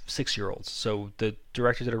of 6-year-olds. So the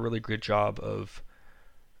director did a really good job of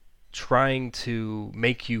trying to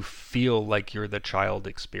make you feel like you're the child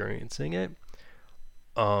experiencing it.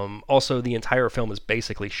 Also, the entire film is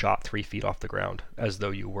basically shot 3 feet off the ground, as though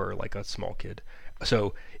you were like a small kid.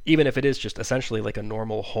 So even if it is just essentially like a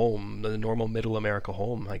normal home, the normal middle America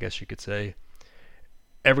home, I guess you could say,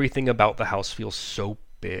 everything about the house feels so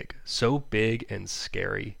big and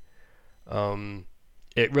scary.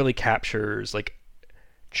 it really captures like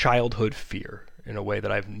childhood fear in a way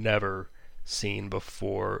that I've never seen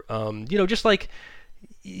before. Just like,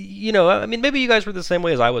 I mean, maybe you guys were the same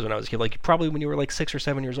way as I was when I was a kid. Like, probably when you were like 6 or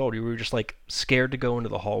 7 years old, you were just like scared to go into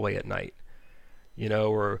the hallway at night,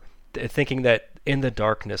 or thinking that in the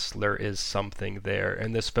darkness there is something there.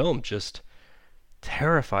 And this film just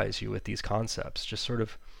terrifies you with these concepts, just sort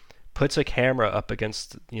of puts a camera up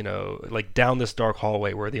against, like down this dark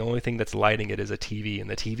hallway where the only thing that's lighting it is a TV, and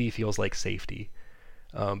the TV feels like safety.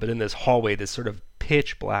 But in this hallway, this sort of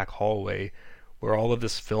pitch black hallway where all of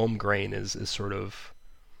this film grain is sort of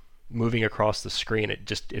moving across the screen,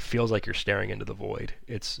 it feels like you're staring into the void.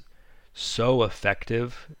 It's so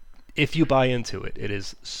effective. If you buy into it, it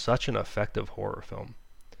is such an effective horror film.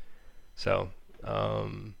 So,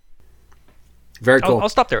 very cool. I'll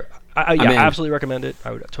stop there. I absolutely recommend it.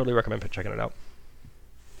 I would totally recommend checking it out.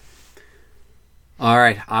 All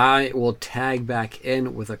right, I will tag back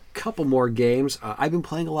in with a couple more games. I've been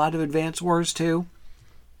playing a lot of Advance Wars 2,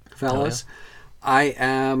 fellas. Oh, yeah. I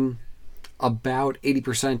am about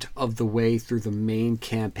 80% of the way through the main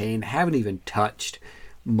campaign. Haven't even touched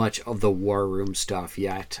much of the War Room stuff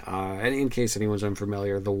yet. And in case anyone's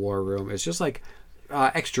unfamiliar, the War Room is just like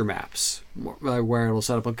extra maps where it'll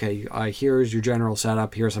set up, okay, here's your general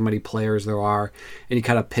setup, here's how many players there are, and you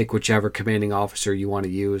kind of pick whichever commanding officer you want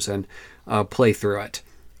to use and play through it.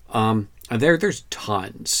 And there's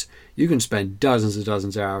tons. You can spend dozens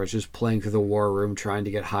of hours just playing through the War Room trying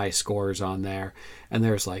to get high scores on there. And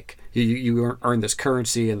there's like, you earn this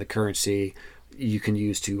currency, and the currency you can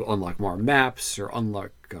use to unlock more maps or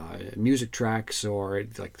unlock music tracks or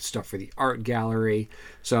like stuff for the art gallery.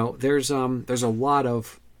 So there's a lot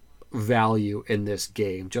of value in this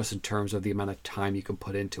game just in terms of the amount of time you can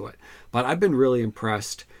put into it. But I've been really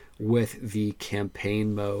impressed with the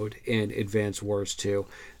campaign mode in Advance Wars 2.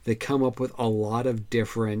 They come up with a lot of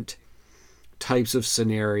different types of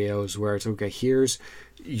scenarios where it's, okay, here's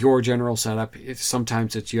your general setup.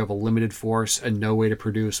 Sometimes it's you have a limited force and no way to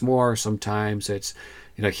produce more. Sometimes it's,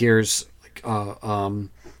 here's like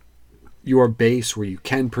your base where you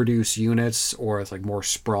can produce units, or it's like more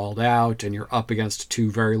sprawled out and you're up against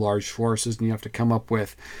two very large forces and you have to come up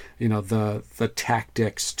with, the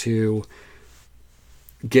tactics to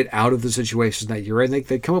get out of the situations that you're in.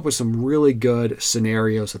 They come up with some really good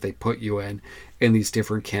scenarios that they put you in these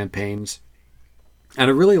different campaigns. And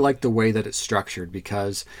I really like the way that it's structured,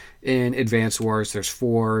 because in Advance Wars, there's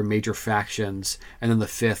 4 major factions, and then the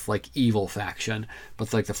 5th, like, evil faction.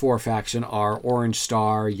 But, like, the 4 faction are Orange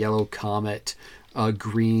Star, Yellow Comet,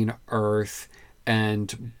 Green Earth,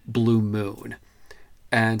 and Blue Moon.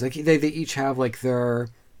 And, like, they each have, like, their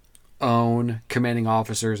own commanding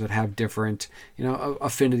officers that have different,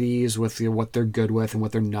 affinities with what they're good with and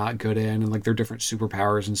what they're not good in, and, like, their different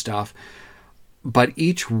superpowers and stuff. But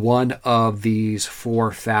each one of these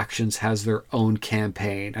 4 factions has their own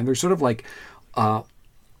campaign. And they're sort of like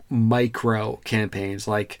micro campaigns,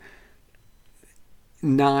 like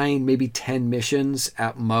 9, maybe 10 missions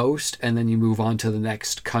at most. And then you move on to the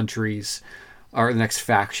next country's or the next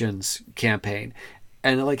faction's campaign.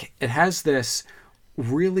 And like it has this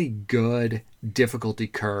really good difficulty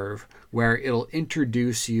curve where it'll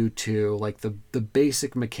introduce you to like the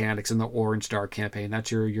basic mechanics in the Orange Star campaign.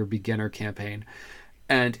 That's your beginner campaign.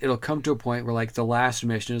 And it'll come to a point where like the last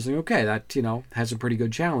mission is like, okay, that, has a pretty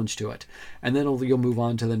good challenge to it. And then you'll move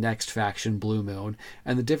on to the next faction, Blue Moon,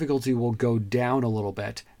 and the difficulty will go down a little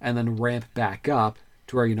bit and then ramp back up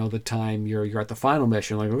to where, the time you're at the final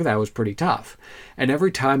mission, like, okay, that was pretty tough. And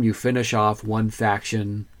every time you finish off one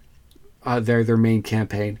faction, their main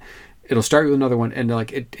campaign, it'll start with another one, and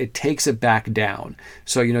like it takes it back down.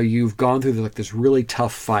 So you've gone through this really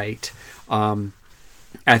tough fight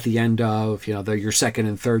at the end of your second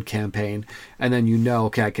and third campaign, and then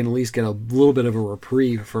okay, I can at least get a little bit of a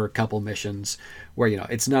reprieve for a couple missions where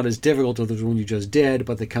it's not as difficult as the one you just did,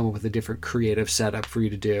 but they come up with a different creative setup for you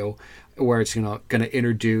to do, where it's going to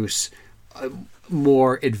introduce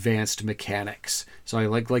more advanced mechanics. So I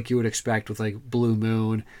like you would expect with like Blue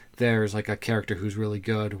Moon, there's like a character who's really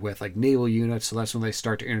good with like naval units, so that's when they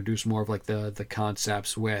start to introduce more of like the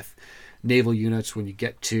concepts with naval units. When you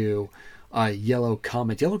get to Yellow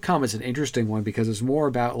Comet is an interesting one because it's more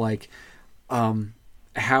about like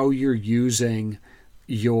how you're using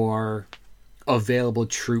your available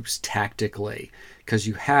troops tactically, because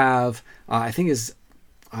you have I think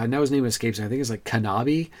now his name escapes me. I think it's like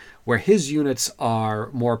Kanabi, where his units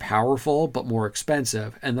are more powerful but more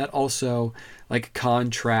expensive, and that also like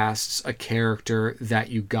contrasts a character that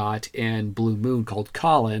you got in Blue Moon called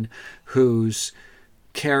Colin, whose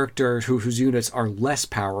units are less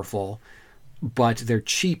powerful, but they're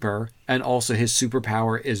cheaper, and also his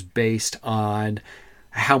superpower is based on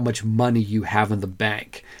how much money you have in the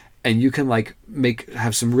bank. And you can like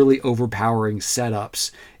have some really overpowering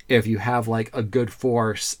setups if you have like a good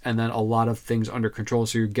force and then a lot of things under control,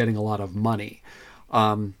 so you're getting a lot of money.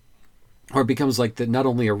 Or it becomes like not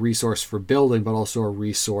only a resource for building, but also a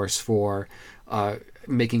resource for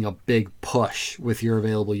making a big push with your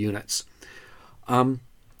available units. But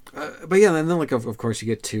yeah, and then like of course you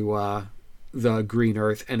get to the Green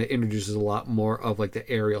Earth, and it introduces a lot more of like the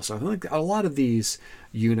aerial stuff. I think a lot of these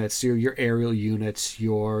units, your aerial units,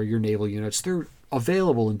 your naval units, they're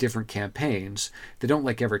available in different campaigns. They don't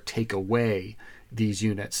like ever take away these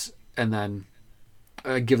units and then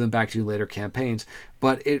give them back to you later campaigns,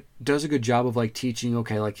 but it does a good job of like teaching,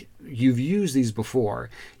 okay, like you've used these before,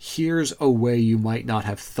 here's a way you might not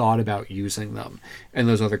have thought about using them, and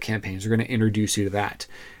those other campaigns are going to introduce you to that.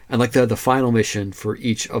 And like the final mission for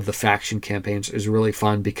each of the faction campaigns is really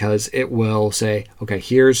fun, because it will say, okay,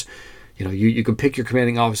 here's, you can pick your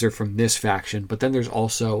commanding officer from this faction, but then there's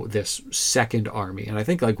also this second army. And I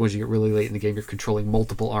think like once you get really late in the game, you're controlling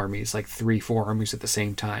multiple armies, like 3-4 armies at the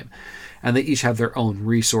same time. And they each have their own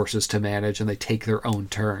resources to manage, and they take their own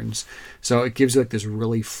turns. So it gives you like this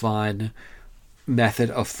really fun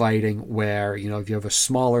method of fighting where, if you have a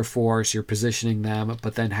smaller force, you're positioning them,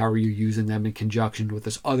 but then how are you using them in conjunction with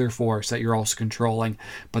this other force that you're also controlling,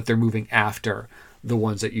 but they're moving after the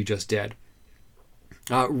ones that you just did.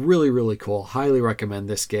 Really, really cool. Highly recommend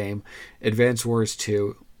this game. Advance Wars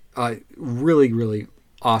 2. Really, really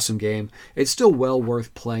awesome game. It's still well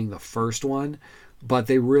worth playing the first one, but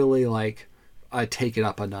they really take it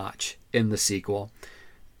up a notch in the sequel.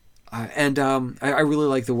 And I really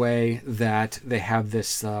like the way that they have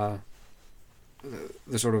this the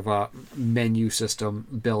sort of menu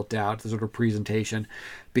system built out, the sort of presentation,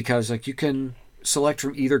 because like you can select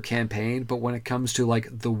from either campaign, but when it comes to like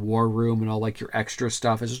the war room and all like your extra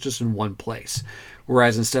stuff, it's just in one place.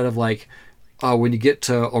 Whereas instead of like when you get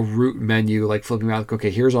to a root menu, like flipping out, like, okay,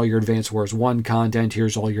 here's all your Advance Wars 1 content,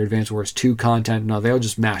 here's all your Advance Wars 2 content. No, they'll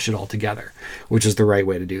just mash it all together, which is the right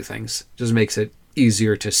way to do things. Just makes it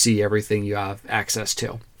easier to see everything you have access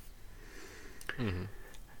to. Mm-hmm.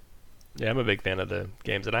 Yeah, I'm a big fan of the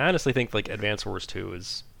games, and I honestly think like Advance Wars 2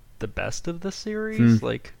 is the best of the series.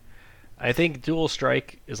 Like, I think Dual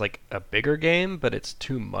Strike is like a bigger game, but it's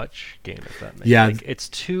too much game, if that makes sense. Like, it's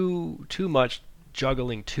too much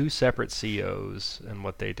juggling two separate COs and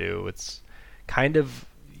what they do. It's kind of,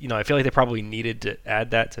 I feel like they probably needed to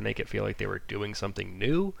add that to make it feel like they were doing something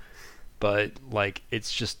new, but like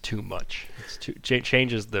it's just too much. It's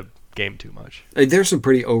changes the game too much. There's some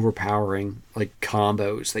pretty overpowering like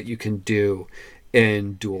combos that you can do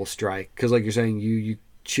in Dual Strike, because like you're saying, you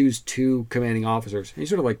choose two commanding officers and you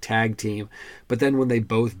sort of like tag team, but then when they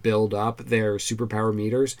both build up their superpower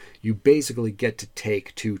meters, you basically get to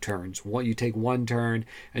take 2 turns. You take 1 turn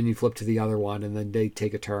and you flip to the other one, and then they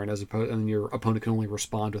take a turn, and your opponent can only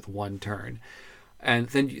respond with 1 turn. And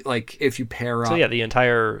then like if you pair up, so yeah, the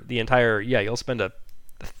entire you'll spend a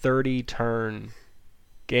 30 turn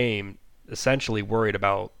game essentially worried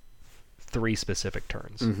about 3 specific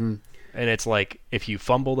turns. Mm-hmm. And it's like, if you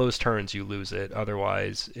fumble those turns, you lose it.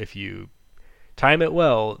 Otherwise, if you time it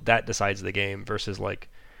well, that decides the game. Versus like,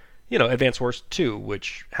 Advance Wars 2,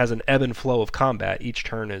 which has an ebb and flow of combat. Each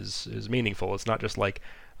turn is meaningful. It's not just like,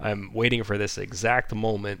 I'm waiting for this exact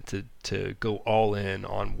moment to go all in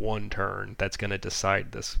on 1 turn that's going to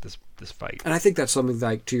decide this fight. And I think that's something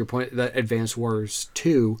like, to your point, that Advance Wars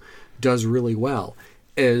 2 does really well.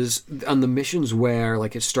 Is on the missions where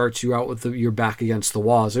like it starts you out with your back against the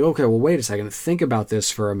wall. It's like, okay, well, wait a second, think about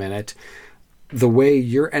this for a minute. The way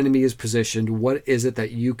your enemy is positioned, what is it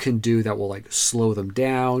that you can do that will like slow them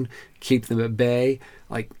down, keep them at bay,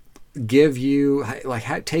 like give you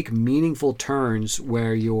take meaningful turns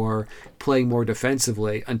where you're playing more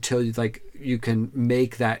defensively until you can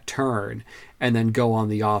make that turn and then go on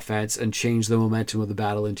the offense and change the momentum of the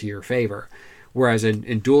battle into your favor. Whereas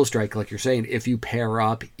in Dual Strike, like you're saying, if you pair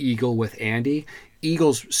up Eagle with Andy,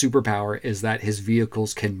 Eagle's superpower is that his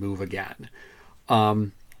vehicles can move again,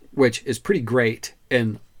 which is pretty great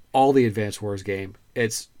in all the Advance Wars game.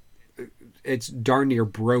 It's darn near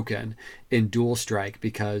broken in Dual Strike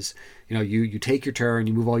because you take your turn,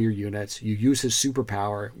 you move all your units, you use his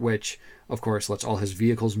superpower, which of course lets all his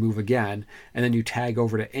vehicles move again, and then you tag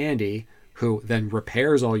over to Andy, who then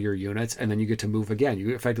repairs all your units, and then you get to move again.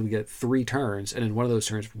 You effectively get 3 turns, and in one of those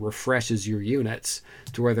turns refreshes your units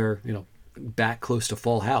to where they're back close to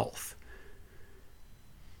full health.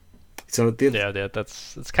 So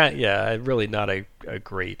it's kind of really not a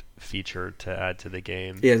great feature to add to the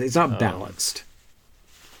game. Yeah, it's not balanced.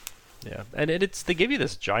 Yeah, and it's they give you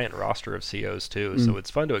this giant roster of COs too, so it's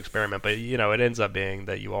fun to experiment. But it ends up being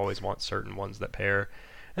that you always want certain ones that pair,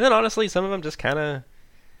 and then honestly, some of them just kind of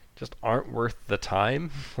just aren't worth the time.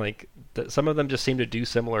 Like some of them just seem to do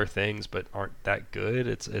similar things, but aren't that good.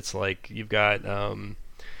 It's like you've got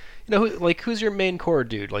who's your main core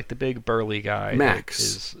dude, like the big burly guy.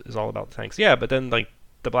 Max is all about tanks. Yeah, but then like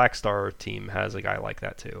the Black Star team has a guy like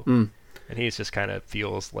that too, and he's just kind of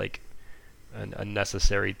feels like an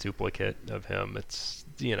unnecessary duplicate of him. It's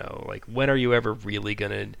like when are you ever really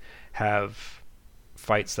gonna have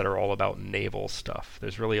fights that are all about naval stuff?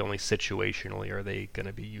 There's really only situationally are they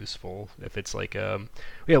gonna be useful. If it's like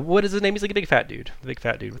what is his name? He's like a big fat dude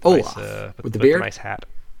with the Olaf, nice, with the beard, the nice hat.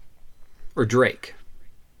 Or Drake.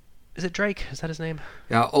 Is it Drake? Is that his name?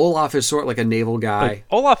 Yeah, Olaf is sort of like a naval guy. Like,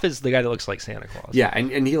 Olaf is the guy that looks like Santa Claus. Yeah,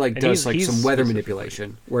 and he does some weather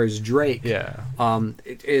manipulation, whereas Drake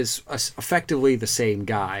it is effectively the same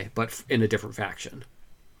guy, but in a different faction.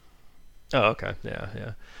 Oh, okay.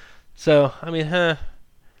 Yeah. So, I mean,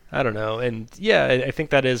 I don't know. And yeah, I think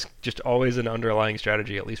that is just always an underlying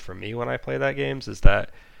strategy, at least for me when I play that games, is that,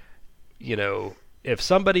 if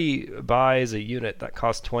somebody buys a unit that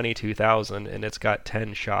costs 22,000 and it's got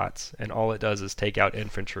 10 shots and all it does is take out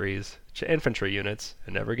infantry units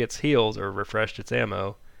and never gets healed or refreshed its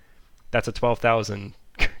ammo, that's a 12,000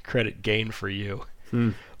 credit gain for you.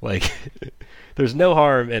 Like, there's no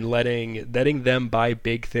harm in letting them buy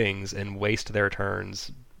big things and waste their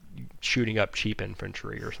turns shooting up cheap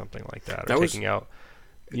infantry or something like that, or taking out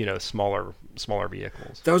smaller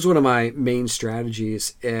vehicles. That was one of my main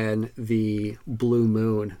strategies in the Blue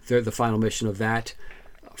Moon. The final mission of that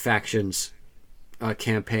faction's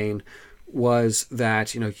campaign was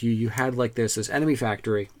that you had like this enemy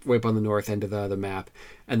factory way up on the north end of the map,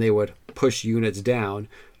 and they would push units down.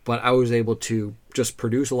 But I was able to just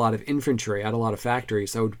produce a lot of infantry at a lot of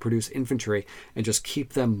factories. I would produce infantry and just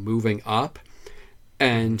keep them moving up,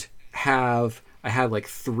 and I had like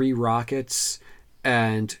 3 rockets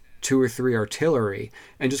and 2 or 3 artillery,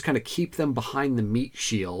 and just kind of keep them behind the meat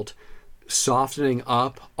shield, softening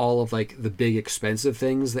up all of like the big expensive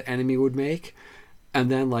things the enemy would make, and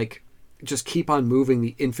then like just keep on moving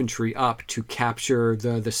the infantry up to capture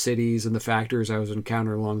the cities and the factories I was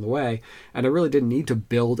encountering along the way. And I really didn't need to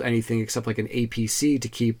build anything except like an APC to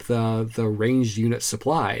keep the ranged units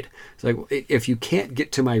supplied. It's like, if you can't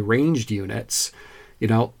get to my ranged units,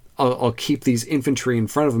 I'll keep these infantry in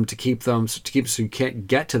front of them to keep so you can't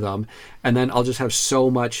get to them, and then I'll just have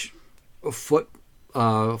so much foot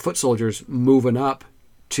soldiers moving up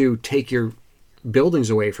to take your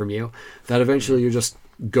buildings away from you that eventually you just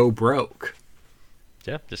go broke.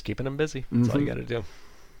 Yeah, just keeping them busy. That's all you got to do.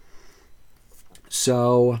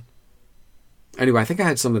 So, anyway, I think I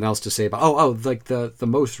had something else to say about like the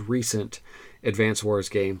most recent Advance Wars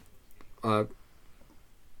game.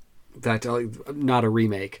 That not a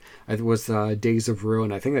remake. It was Days of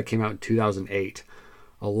Ruin. I think that came out in 2008,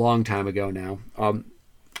 a long time ago now.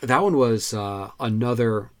 That one was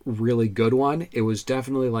another really good one. It was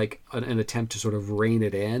definitely like an attempt to sort of rein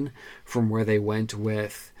it in from where they went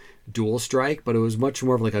with Dual Strike, but it was much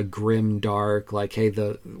more of like a grim, dark, like, hey,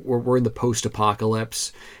 we're in the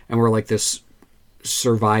post-apocalypse, and we're like this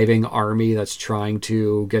surviving army that's trying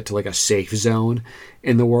to get to like a safe zone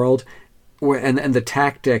in the world. And the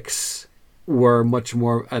tactics were much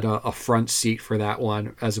more at a front seat for that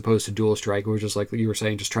one, as opposed to Dual Strike, which was just like you were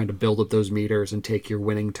saying, just trying to build up those meters and take your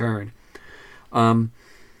winning turn. And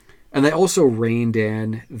they also reined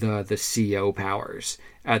in the CO powers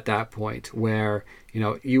at that point, where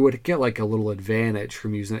you would get like a little advantage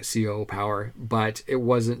from using that CO power, but it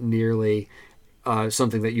wasn't nearly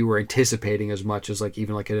something that you were anticipating as much as like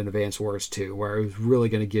even like an Advance Wars 2, where it was really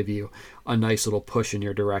going to give you a nice little push in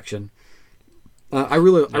your direction. I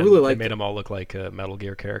really like. They made them all look like Metal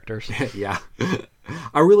Gear characters. Yeah,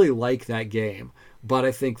 I really like that game, but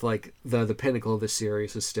I think like the pinnacle of the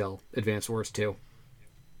series is still Advance Wars 2.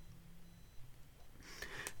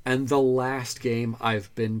 And the last game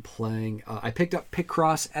I've been playing, I picked up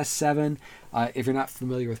Picross S7. If you're not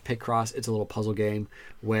familiar with Picross, it's a little puzzle game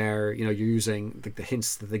where you're using the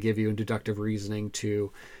hints that they give you in deductive reasoning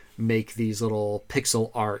to make these little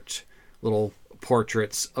pixel art, little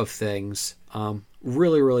portraits of things.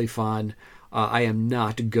 Really, really fun. I am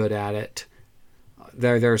not good at it.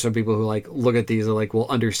 There are some people who like look at these and like will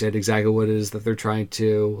understand exactly what it is that they're trying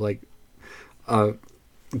to like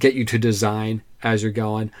get you to design as you're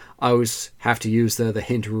going. I always have to use the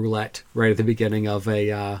hint roulette right at the beginning of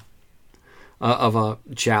a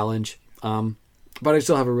challenge. But I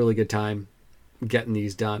still have a really good time getting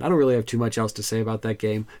these done. I don't really have too much else to say about that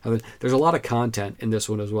game. There's a lot of content in this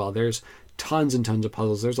one as well. There's tons and tons of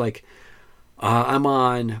puzzles. There's like, I'm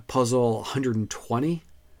on puzzle 120,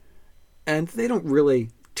 and they don't really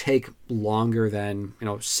take longer than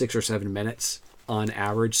 6 or 7 minutes on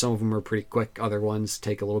average. Some of them are pretty quick. Other ones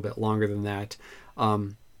take a little bit longer than that.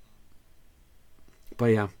 But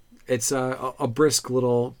yeah, it's a brisk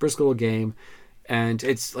little game, and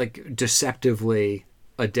it's like deceptively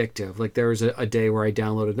addictive. Like there was a day where I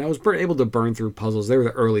downloaded and I was able to burn through puzzles. They were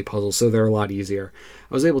the early puzzles, so they're a lot easier.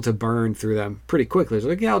 I was able to burn through them pretty quickly. I was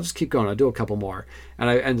like, yeah, I'll just keep going. I'll do a couple more. And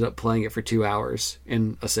I ended up playing it for 2 hours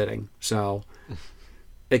in a sitting. So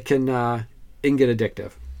it can get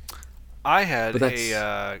addictive. I had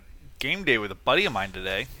a game day with a buddy of mine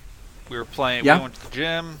today. We were playing. Yeah. We went to the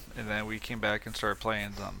gym, and then we came back and started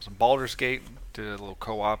playing some Baldur's Gate. Did a little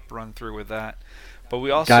co-op run through with that. But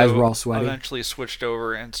we also Guys were all sweaty. Eventually switched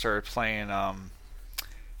over and started playing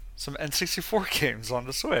some N64 games on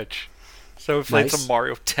the Switch. So we played some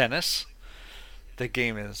Mario Tennis. The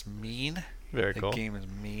game is mean. Very cool. The game is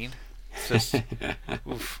mean. It's just,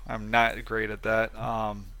 oof, I'm not great at that.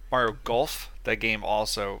 Mario Golf. That game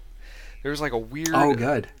also. There's like a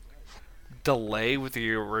weird delay with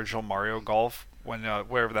the original Mario Golf when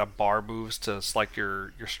wherever that bar moves to select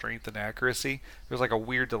your strength and accuracy. There's like a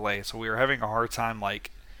weird delay, so we were having a hard time. Like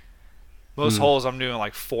most holes, I'm doing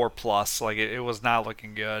like 4+. Like it was not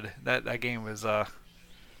looking good. That game was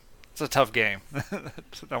it's a tough game.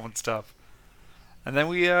 That one's tough. And then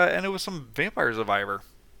we ended with some Vampire Survivor,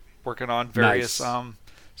 working on various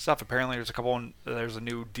stuff. Apparently, there's a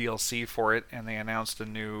new DLC for it, and they announced a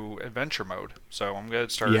new adventure mode. So I'm gonna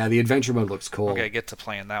start. Yeah, the adventure mode looks cool. Okay, get to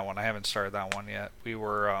playing that one. I haven't started that one yet. We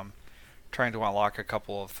were trying to unlock a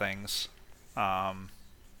couple of things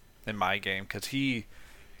in my game because he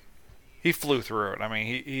flew through it. I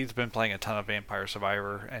mean, he's been playing a ton of Vampire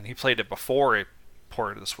Survivor, and he played it before it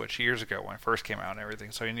ported to the Switch years ago when it first came out and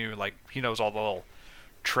everything. So he knows all the little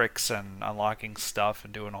tricks and unlocking stuff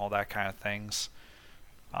and doing all that kind of things.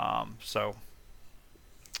 So,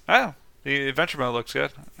 I don't know. The adventure mode looks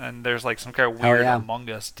good, and there's like some kind of weird Among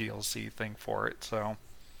Us DLC thing for it. So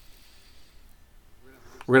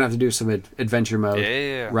we're gonna have to do some adventure mode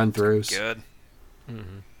run throughs. Good.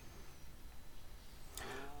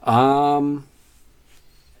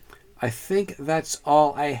 I think that's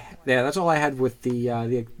all that's all I had with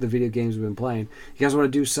the video games we've been playing. You guys want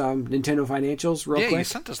to do some Nintendo financials real quick? Yeah, you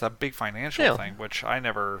sent us that big financial thing, which I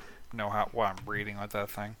never know what I'm reading with that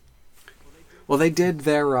thing. Well, they did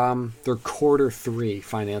their Q3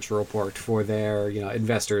 financial report for their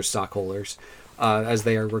investors, stockholders, as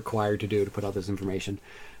they are required to do to put out this information,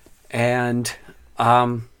 and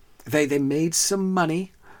they made some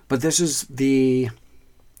money, but this is the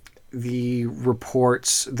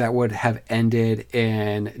reports that would have ended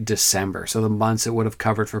in December. So the months it would have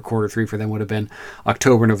covered for Q3 for them would have been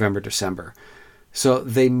October, November, December. So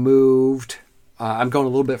they moved. I'm going a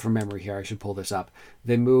little bit from memory here. I should pull this up.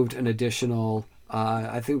 They moved an additional,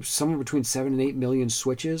 I think, somewhere between 7 and 8 million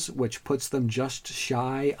Switches, which puts them just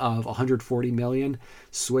shy of 140 million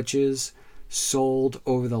Switches sold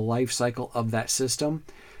over the life cycle of that system,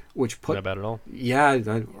 which put not bad at all.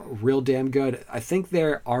 Yeah, real damn good. I think they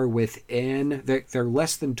are they're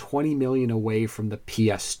less than 20 million away from the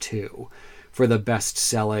PS2 for the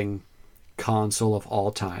best-selling console of all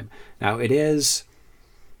time. Now it is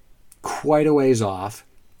quite a ways off.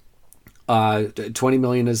 20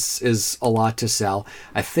 million is a lot to sell.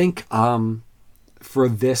 I think for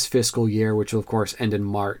this fiscal year, which will of course end in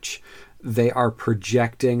March, they are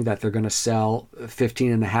projecting that they're going to sell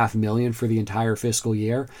 15.5 million for the entire fiscal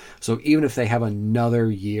year. So even if they have another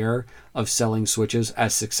year of selling Switches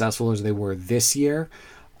as successful as they were this year,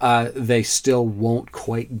 they still won't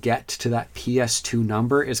quite get to that PS2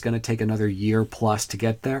 number. It's going to take another year plus to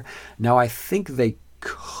get there. Now, I think they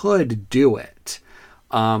could do it.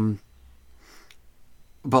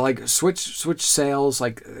 But like Switch sales,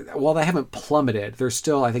 like, while they haven't plummeted, they're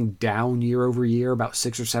still, I think, down year over year about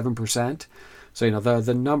 6 or 7%. So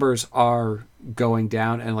the numbers are going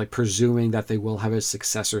down, and like presuming that they will have a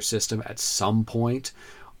successor system at some point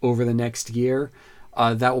over the next year,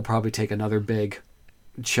 that will probably take another big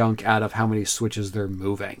chunk out of how many Switches they're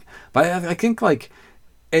moving. But I think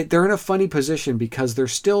they're in a funny position because they're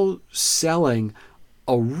still selling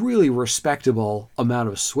a really respectable amount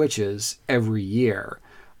of Switches every year.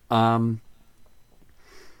 And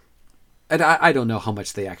I don't know how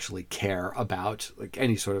much they actually care about like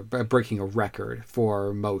any sort of breaking a record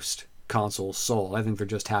for most consoles sold. I think they're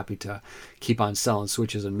just happy to keep on selling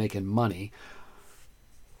Switches and making money.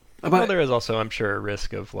 Well, there is also, I'm sure, a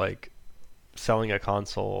risk of like selling a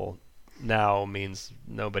console now means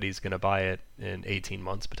nobody's going to buy it in 18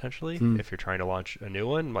 months potentially. If you're trying to launch a new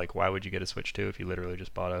one, like why would you get a Switch 2 if you literally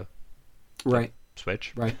just bought a Right.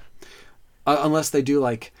 Switch? Right. Unless they do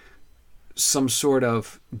like some sort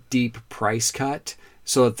of deep price cut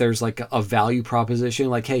so that there's like a value proposition,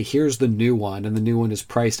 like, hey, here's the new one, and the new one is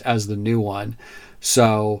priced as the new one.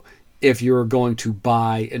 So if you're going to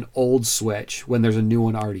buy an old Switch when there's a new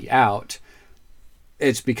one already out,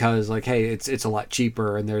 it's because like, hey, it's a lot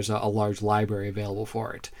cheaper and there's a large library available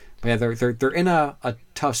for it. But yeah, they're in a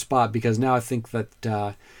tough spot because now I think that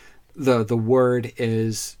the word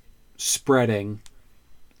is spreading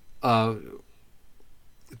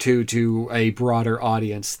to a broader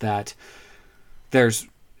audience that there's,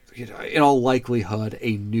 in all likelihood,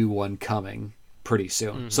 a new one coming pretty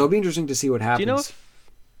soon. So it'll be interesting to see what happens.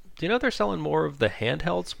 Do you know if they're selling more of the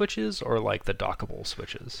handheld Switches or like the dockable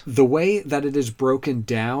Switches? The way that it is broken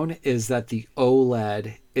down is that the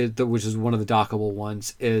OLED, which is one of the dockable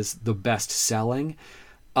ones, is the best selling.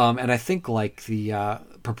 And I think like the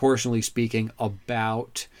proportionally speaking,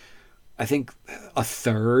 about I think a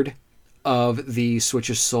third of the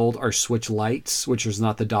Switches sold are Switch Lites, which is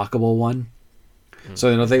not the dockable one.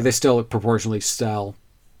 So they still proportionally sell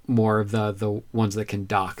more of the ones that can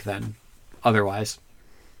dock than otherwise.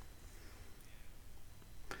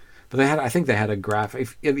 But I think they had a graph,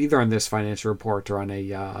 either on this financial report or on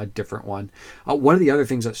a different one. One of the other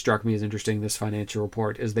things that struck me as interesting in this financial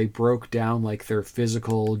report is they broke down like their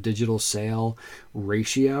physical digital sale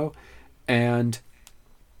ratio. And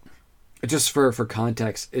just for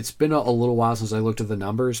context, it's been a little while since I looked at the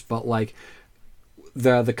numbers, but like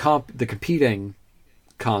the competing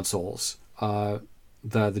consoles, the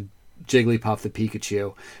Jigglypuff, the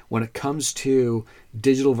Pikachu, when it comes to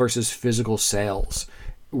digital versus physical sales,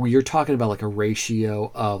 you're talking about like a ratio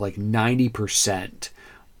of like 90%,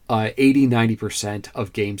 80-90%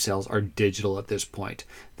 of game sales are digital at this point.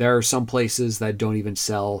 There are some places that don't even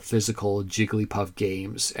sell physical Jigglypuff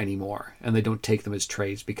games anymore, and they don't take them as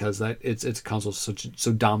trades because that it's consoles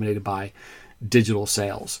so dominated by digital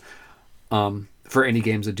sales for any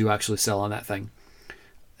games that do actually sell on that thing.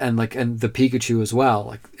 And the Pikachu as well,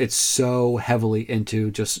 like it's so heavily into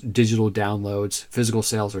just digital downloads. Physical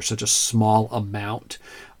sales are such a small amount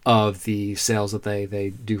of the sales that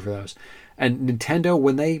they do for those. And Nintendo,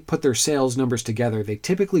 when they put their sales numbers together, they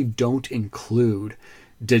typically don't include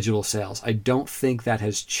digital sales. I don't think that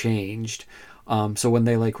has changed. So when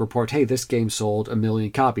they like report, hey, this game sold 1 million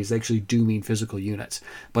copies, they actually do mean physical units.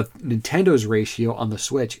 But Nintendo's ratio on the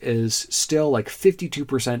Switch is still like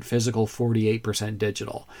 52% physical, 48%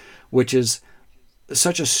 digital, which is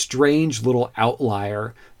such a strange little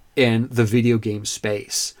outlier in the video game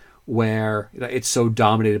space where it's so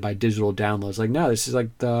dominated by digital downloads. Like, no, this is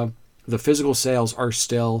like the physical sales are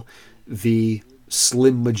still the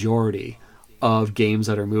slim majority of games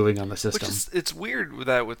that are moving on the system. It's weird with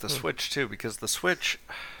that with the Switch too, because the Switch,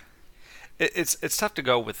 it's tough to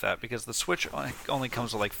go with that because the Switch only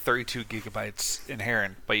comes with like 32 gigabytes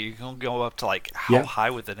inherent, but you can go up to like how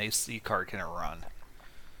high with an SD card can it run?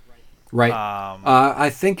 Right.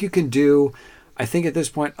 I think you can do. I think at this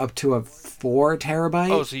point up to a 4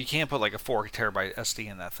 terabyte. Oh, so you can't put like a 4 terabyte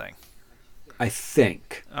SD in that thing. I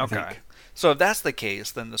think. Okay. So if that's the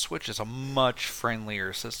case, then the Switch is a much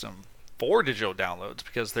friendlier system for digital downloads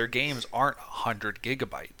because their games aren't 100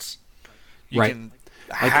 gigabytes. You can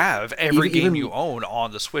have every game you own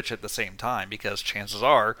on the Switch at the same time because chances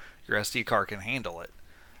are your SD card can handle it.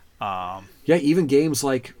 Even games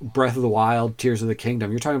like Breath of the Wild, Tears of the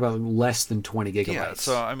Kingdom, you're talking about less than 20 gigabytes. Yeah,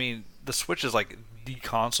 so I mean, the Switch is like the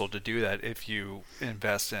console to do that if you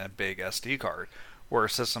invest in a big SD card. Where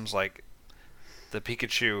systems like the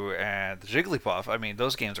Pikachu and the Jigglypuff, I mean,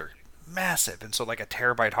 those games are massive, and so like a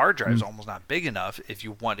terabyte hard drive is almost not big enough if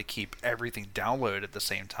you want to keep everything downloaded at the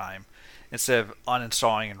same time instead of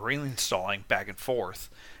uninstalling and reinstalling back and forth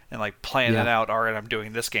and like planning it out. All right, I'm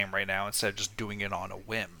doing this game right now instead of just doing it on a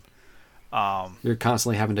whim. You're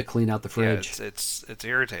constantly having to clean out the fridge. Yeah, it's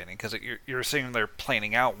irritating because you're sitting there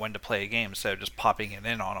planning out when to play a game instead of just popping it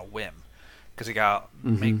in on a whim. Because you got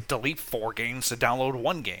delete 4 games to download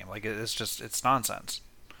 1 game. Like it's nonsense.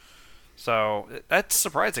 So that's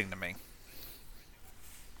surprising to me.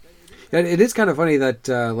 It is kind of funny that,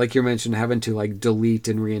 like you mentioned, having to like delete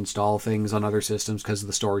and reinstall things on other systems because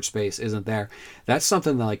the storage space isn't there. That's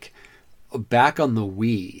something that, like back on the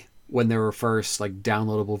Wii, when there were first like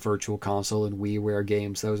downloadable Virtual Console and WiiWare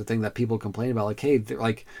games, that was a thing that people complained about. Like, hey,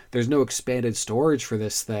 there's no expanded storage for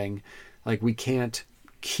this thing. Like, we can't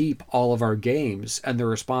keep all of our games. And the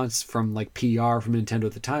response from like PR from Nintendo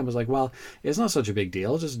at the time was like, well, it's not such a big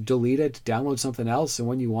deal. Just delete it, download something else, and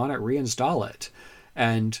when you want it, reinstall it.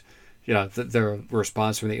 And the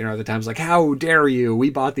response from the internet at the time was like, how dare you? We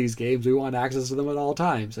bought these games. We want access to them at all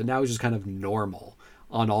times. And now it's just kind of normal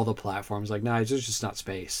on all the platforms. Like, nah, there's just not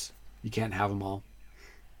space. You can't have them all.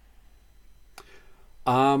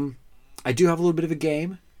 I do have a little bit of a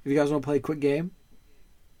game. If you guys want to play a quick game.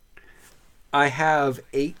 I have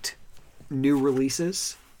 8 new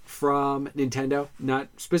releases from Nintendo. Not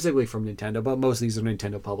specifically from Nintendo, but most of these are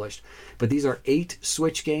Nintendo published. But these are 8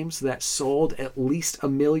 Switch games that sold at least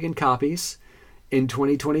 1 million copies in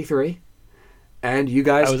 2023. And you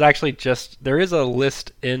guys... I was actually just... There is a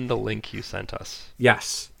list in the link you sent us.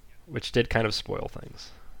 Yes. Which did kind of spoil things,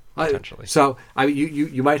 potentially. So,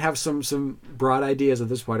 you might have some broad ideas at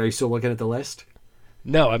this point. Are you still looking at the list?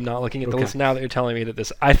 No, I'm not looking at the list now that you're telling me that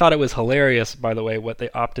this... I thought it was hilarious, by the way, what they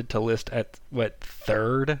opted to list at,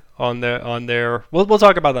 third on their... We'll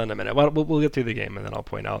talk about that in a minute. We'll get through the game, and then I'll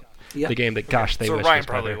point out the game that, gosh, they wish Ryan was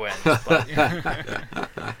probably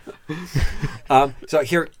better. wins. So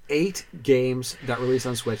here are 8 games that released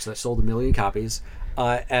on Switch that sold 1 million copies.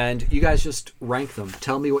 And you guys just rank them.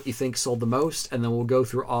 Tell me what you think sold the most, and then we'll go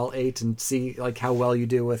through all 8 and see like how well you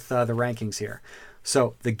do with the rankings here.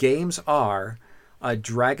 So the games are...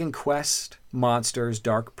 Dragon Quest Monsters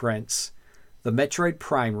Dark Prince, the Metroid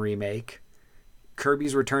Prime remake,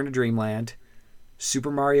 Kirby's Return to Dreamland,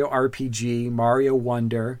 Super Mario RPG, Mario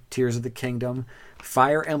Wonder, Tears of the Kingdom,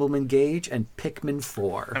 Fire Emblem Engage, and Pikmin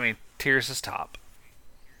 4. I mean, Tears is top.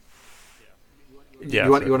 Yeah,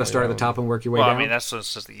 you want to start at the top and work your way down? Well, I mean, that's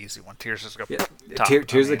just the easy one. Tears is top.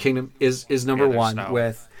 Tears of the Kingdom is number 1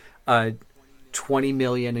 with 20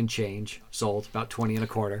 million and change sold, about 20 and a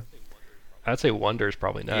quarter. I'd say Wonder is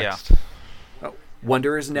probably next. Yeah.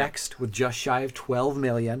 Wonder is next with just shy of 12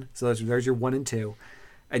 million. So there's your 1 and 2.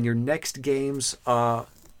 And your next games that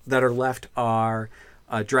are left are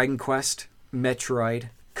Dragon Quest, Metroid,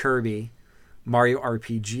 Kirby, Mario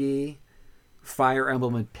RPG, Fire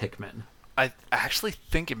Emblem, and Pikmin. I actually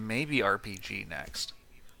think it may be RPG next.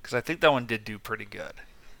 Because I think that one did do pretty good.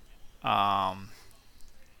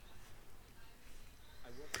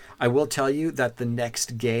 I will tell you that the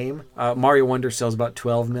next game, Mario Wonder sells about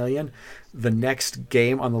 12 million. The next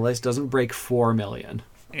game on the list doesn't break 4 million.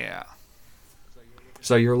 Yeah.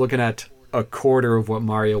 So you're looking at a quarter of what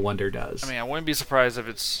Mario Wonder does. I mean, I wouldn't be surprised if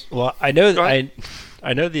it's... Well, I know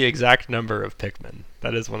the exact number of Pikmin.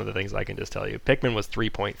 That is one of the things I can just tell you. Pikmin was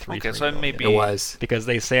 3.33 Okay, so million. maybe... It was. Because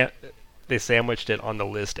they sandwiched it on the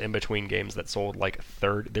list in between games that sold like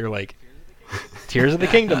third. They're like... Tears of the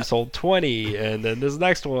Kingdom sold 20, and then this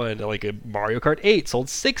next one, like a Mario Kart 8, sold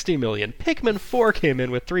 60 million. Pikmin 4 came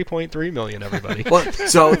in with 3.3 million, everybody. Well,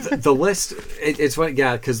 so the list, it's funny,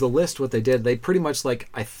 yeah, because the list, what they did, they pretty much, like,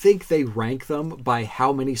 I think they rank them by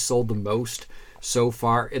how many sold the most so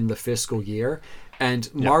far in the fiscal year.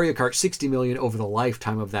 And Mario Kart, 60 million over the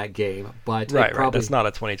lifetime of that game. But right. That's not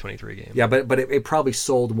a 2023 game. Yeah, but it probably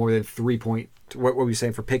sold more than what were we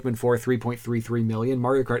saying for Pikmin 4, 3.33 million.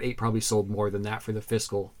 Mario Kart 8 probably sold more than that for the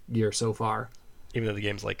fiscal year so far. Even though the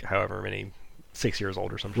game's like however many, 6 years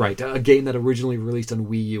old or something. Right, a game that originally released on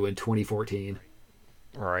Wii U in 2014.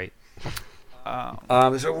 Right.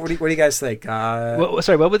 So what do you guys think?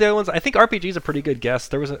 Sorry, what were the other ones? I think RPG is a pretty good guess.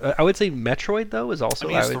 There was, I would say Metroid though is also. I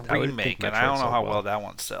mean, it's the remake, and I don't know how well that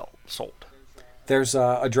one sold. There's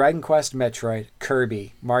a Dragon Quest, Metroid,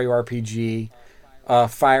 Kirby, Mario RPG,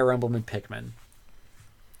 Fire Emblem, and Pikmin.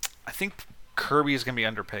 I think Kirby is going to be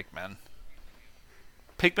under Pikmin.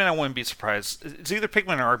 Pikmin, I wouldn't be surprised. It's either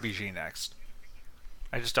Pikmin or RPG next.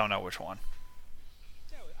 I just don't know which one.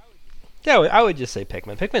 Yeah, I would just say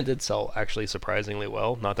Pikmin. Pikmin did sell actually surprisingly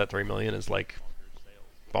well. Not that 3 million is like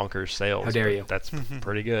bonkers sales. How dare you? That's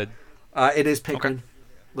pretty good. It is Pikmin. Okay.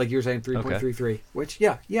 Like you were saying, 3.33, which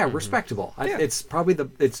respectable. Yeah. It's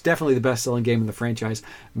definitely the best-selling game in the franchise,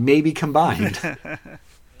 maybe combined.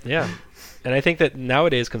 Yeah, and I think that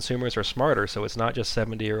nowadays consumers are smarter, so it's not just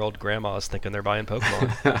 70-year-old grandmas thinking they're buying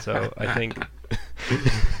Pokemon. So I think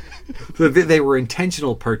So they were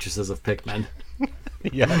intentional purchases of Pikmin.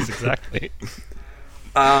 Yes, exactly.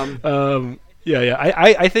 Yeah.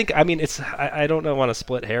 I think, I mean, I don't want to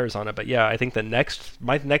split hairs on it, but yeah, I think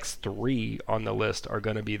my next 3 on the list are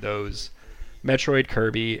going to be those Metroid,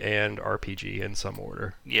 Kirby, and RPG in some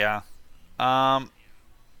order. Yeah. Either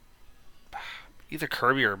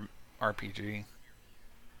Kirby or RPG.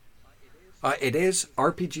 It is.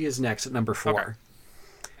 RPG is next at number 4. Okay.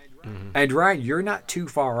 Mm-hmm. And Ryan, you're not too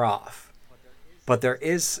far off. But there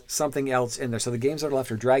is something else in there. So the games that are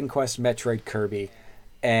left are Dragon Quest, Metroid, Kirby,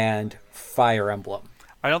 and Fire Emblem.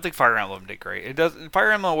 I don't think Fire Emblem did great.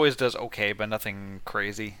 Fire Emblem always does okay, but nothing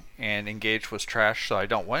crazy. And Engage was trash, so I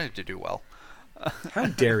don't want it to do well. How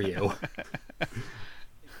dare you?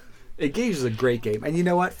 Engage is a great game, and you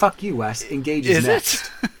know what? Fuck you, Wes. Engage is next.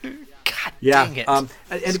 It? God Yeah. dang it.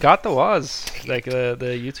 And Scott the Woz, like the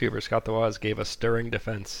YouTuber Scott the Woz, gave a stirring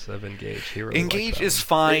defense of Engage. He really Engage liked is that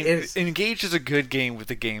fine. It is. Engage is a good game with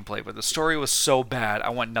the gameplay, but the story was so bad, I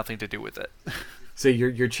want nothing to do with it. so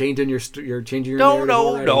you're changing your No,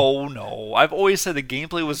 narrative already? no. I've always said the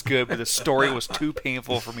gameplay was good, but the story was too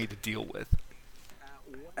painful for me to deal with.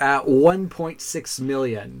 At 1.6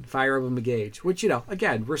 million, Fire Emblem Engage, which, you know,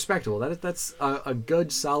 again, respectable. That's a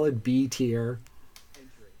good, solid B tier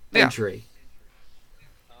entry.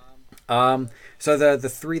 So the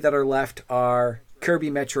three that are left are Kirby,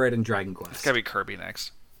 Metroid, and Dragon Quest. It's gotta be Kirby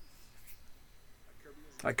next.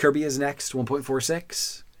 Kirby is next,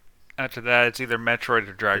 1.46. After that, it's either Metroid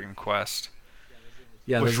or Dragon Quest,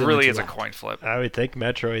 Yeah, which those are the really two is a left. coin flip. I would think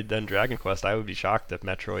Metroid, then Dragon Quest. I would be shocked if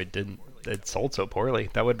Metroid didn't. It sold so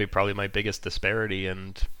poorly. That would be probably my biggest disparity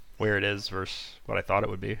in where it is versus what I thought it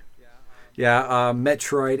would be. Yeah,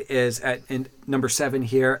 Metroid is at number 7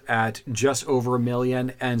 here at just over 1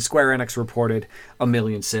 million, and Square Enix reported 1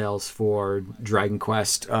 million sales for Dragon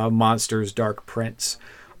Quest Monsters Dark Prince.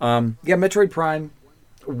 Metroid Prime,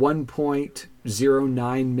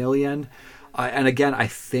 1.09 million. And again, I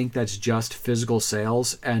think that's just physical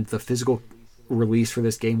sales, and the physical release for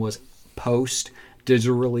this game was post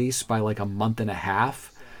digital release by like a month and a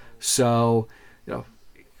half. So, you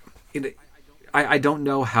know, I don't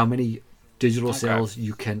know how many digital sales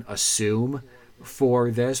you can assume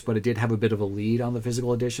for this, but it did have a bit of a lead on the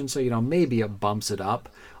physical edition. So, you know, maybe it bumps it up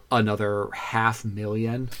another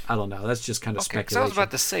 500,000. I don't know. That's just kind of Okay, because speculation. I was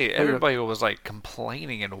about to say, everybody was like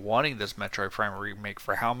complaining and wanting this Metroid Prime remake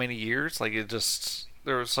for how many years? Like,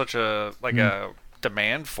 there was such a a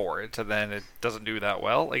demand for it, and then it doesn't do that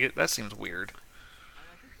well. Like, that seems weird.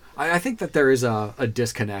 I think that there is a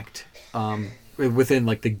disconnect within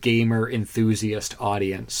like the gamer enthusiast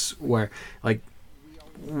audience, where like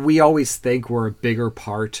we always think we're a bigger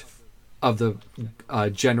part of the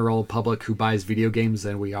general public who buys video games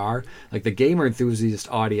than we are. Like the gamer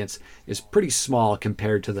enthusiast audience is pretty small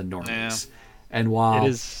compared to the normies. Yeah. And while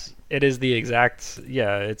It is the exact,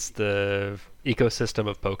 it's the ecosystem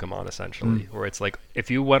of Pokemon essentially, where it's like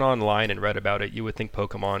if you went online and read about it, you would think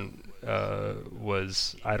Pokemon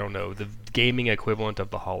was, I don't know, the gaming equivalent of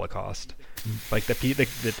the Holocaust. Like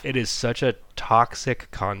it is such a toxic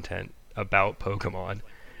content about Pokemon,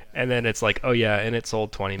 and then it's like, oh yeah, and it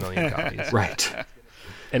sold 20 million copies, right.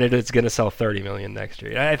 and it's going to sell 30 million next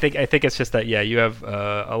year. I think it's just that you have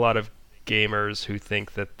a lot of gamers who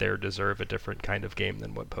think that they deserve a different kind of game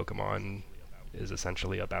than what Pokemon is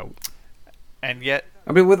essentially about. And yet,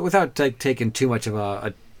 I mean, without taking too much of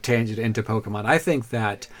a tangent into Pokemon, I think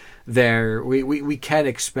that we can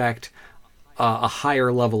expect a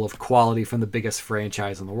higher level of quality from the biggest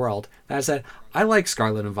franchise in the world. That said, I like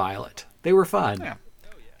Scarlet and Violet. They were fun.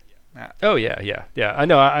 Yeah. Oh yeah. I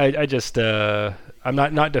know. I just I'm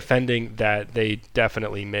not defending that they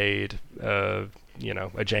definitely made a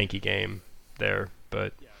janky game there,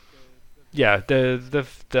 but yeah,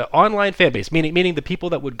 the online fan base, meaning the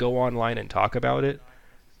people that would go online and talk about it,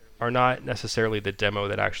 are not necessarily the demo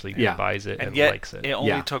that actually buys it and yet likes it. It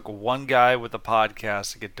only took one guy with a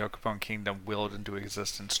podcast to get Dokapon Kingdom willed into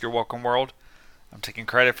existence. You're welcome, world. I'm taking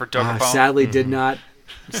credit for Dokapon. Sadly, did not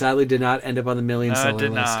end up on the million seller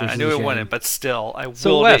did list. not. I knew it wouldn't, but still, I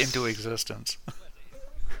willed Wes, it into existence.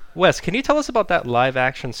 Wes, can you tell us about that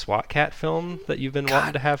live-action SWAT Cat film that you've been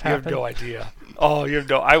wanting to have happen? You have no idea. Oh, you have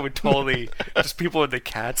no. I would totally just people in the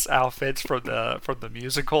cats outfits from the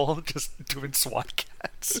musical, just doing SWAT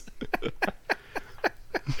cats.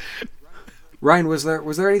 Ryan, was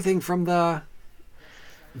there anything from the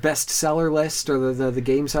bestseller list or the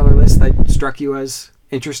game seller list that struck you as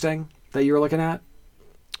interesting that you were looking at?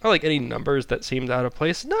 Or like any numbers that seemed out of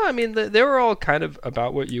place? No, I mean they were all kind of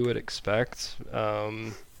about what you would expect.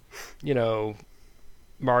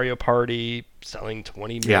 Mario Party selling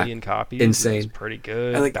 20 million copies. Insane. Is pretty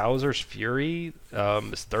good. Like Bowser's Fury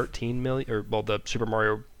is 13 million, the Super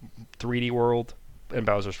Mario 3D World and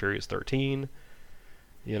Bowser's Fury is 13.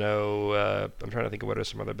 I'm trying to think of what are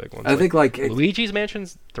some other big ones. I think Luigi's Mansion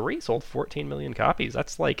 3 sold 14 million copies.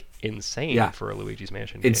 That's like insane for a Luigi's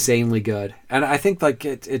Mansion game. Insanely good. And I think like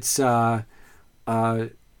it's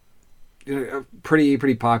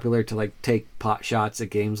pretty popular to like take pot shots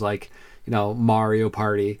at games like Mario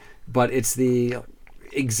Party, but it's the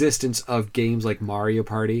existence of games like Mario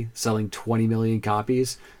Party selling 20 million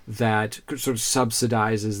copies that sort of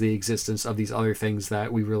subsidizes the existence of these other things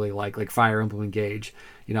that we really like Fire Emblem Engage.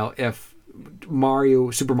 If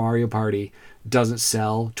Super Mario Party doesn't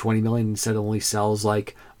sell 20 million, instead only sells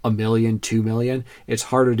like $1 million, $2 million, it's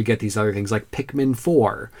harder to get these other things like Pikmin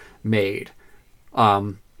 4 made.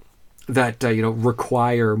 That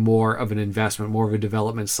require more of an investment, more of a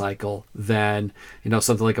development cycle than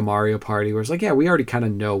something like a Mario Party, where it's like, yeah, we already kind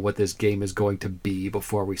of know what this game is going to be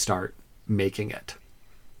before we start making it.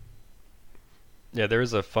 Yeah, there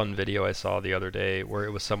was a fun video I saw the other day where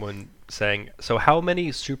it was someone saying, "So how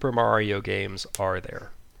many Super Mario games are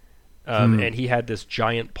there?" And he had this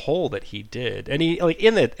giant poll that he did, and he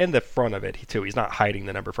in the front of it he's not hiding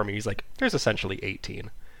the number from me. He's like, "There's essentially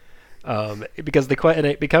 18." Because and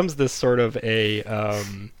it becomes this sort of a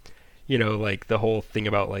like the whole thing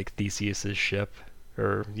about like Theseus's ship,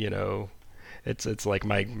 or it's like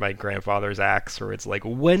my grandfather's axe, or it's like,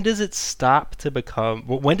 when does it stop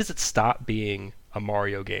being a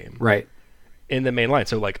Mario game, right, in the main line?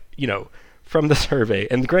 So like from the survey,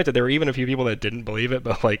 and granted there were even a few people that didn't believe it,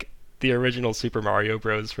 but like the original Super Mario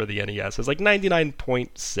Bros. For the NES is like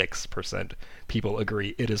 99.6% people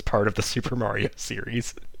agree it is part of the Super Mario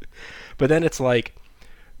series. But then it's like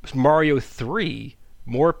Mario 3,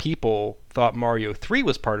 more people thought Mario 3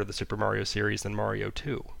 was part of the Super Mario series than Mario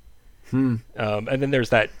 2. And then there's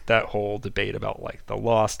that whole debate about like the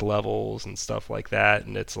lost levels and stuff like that.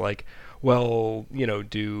 And it's like, well,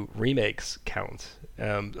 do remakes count?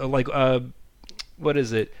 What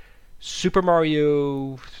is it? Super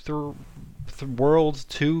Mario World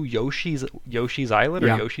 2 Yoshi's Island,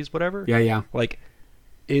 or Yoshi's whatever? Yeah. Like,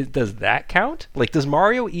 does that count? Like, does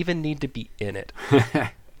Mario even need to be in it?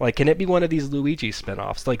 Like, can it be one of these Luigi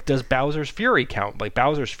spin-offs? Like, does Bowser's Fury count? Like,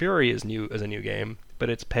 Bowser's Fury is a new game, but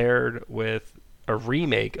it's paired with a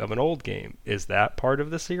remake of an old game. Is that part of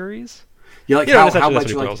the series? Yeah, like how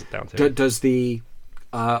much does the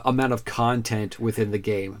amount of content within the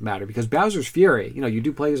game matter? Because Bowser's Fury, you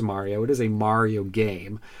do play as Mario. It is a Mario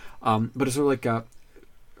game, but it's sort of like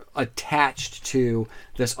attached to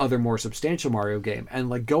this other more substantial Mario game, and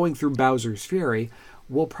like going through Bowser's Fury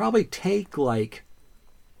will probably take like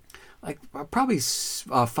probably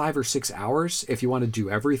 5 or 6 hours if you want to do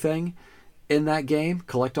everything in that game,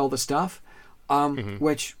 collect all the stuff,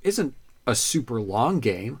 which isn't a super long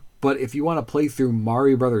game. But if you want to play through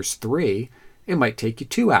Mario Brothers 3, it might take you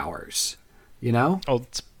 2 hours. Oh,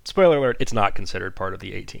 spoiler alert, it's not considered part of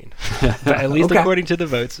the 18. But at least according to the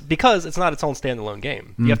votes, because it's not its own standalone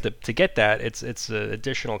game. You have to get that, it's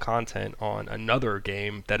additional content on another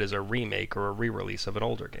game that is a remake or a re-release of an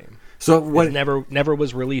older game. So what it never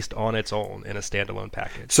was released on its own in a standalone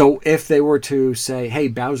package. So if they were to say, hey,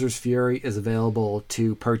 Bowser's Fury is available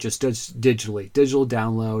to purchase digital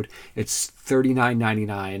download, it's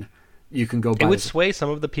 $39.99. You can go buy it. Would sway some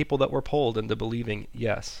of the people that were polled into believing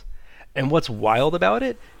yes. And what's wild about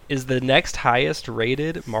it is the next highest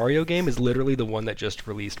rated Mario game is literally the one that just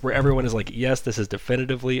released, where everyone is like, yes, this is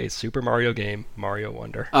definitively a Super Mario game, Mario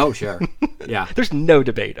Wonder. Oh, sure. Yeah. There's no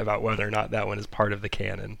debate about whether or not that one is part of the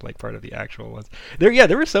canon, like part of the actual ones.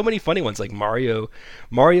 There were so many funny ones, like Mario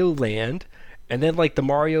Land, and then like the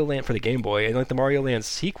Mario Land for the Game Boy, and like the Mario Land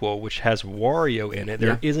sequel, which has Wario in it.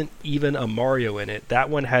 There isn't even a Mario in it. That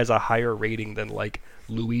one has a higher rating than like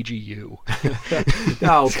Luigi U.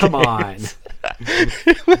 Oh, come on.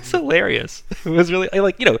 It was hilarious. It was really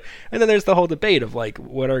and then there's the whole debate of like,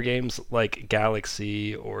 what are games like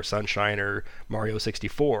Galaxy or Sunshine or Mario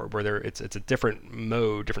 64, where it's a different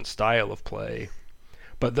mode, different style of play,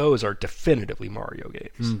 but those are definitively Mario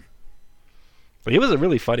games. But it was a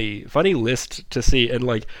really funny list to see, and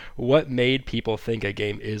like what made people think a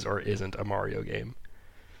game is or isn't a Mario game.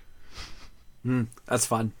 That's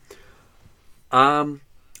fun.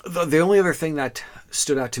 The only other thing that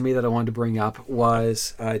stood out to me that I wanted to bring up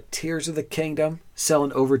was Tears of the Kingdom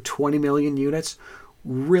selling over 20 million units.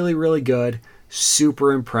 Really, really good.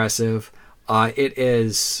 Super impressive. It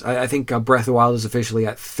is, I think Breath of the Wild is officially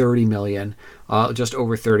at 30 million, just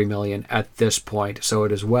over 30 million at this point. So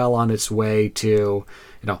it is well on its way to,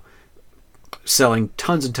 selling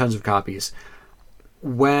tons and tons of copies.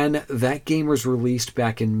 When that game was released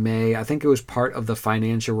back in May, I think it was part of the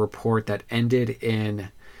financial report that ended in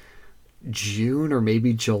June or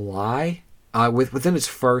maybe July. Within its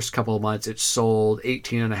first couple of months, it sold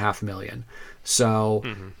 18.5 million. So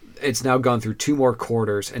it's now gone through 2 more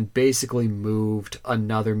quarters and basically moved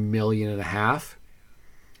another 1.5 million,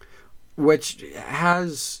 which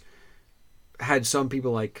has had some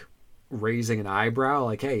people like raising an eyebrow,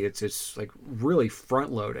 like, hey, it's like really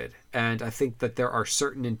front loaded. And I think that there are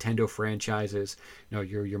certain Nintendo franchises,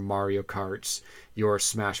 your Mario Karts, your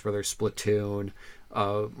Smash Brothers, Splatoon,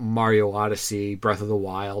 Mario Odyssey, Breath of the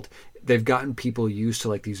Wild. They've gotten people used to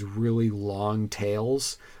like these really long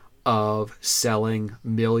tails of selling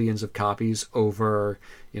millions of copies over,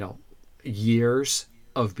 years.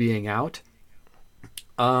 of being out.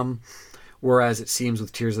 Whereas it seems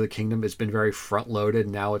with Tears of the Kingdom, it's been very front-loaded.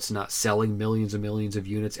 Now it's not selling millions and millions of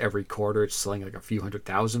units every quarter. It's selling like a few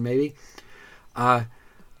 100,000 maybe. That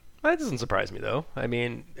doesn't surprise me, though. I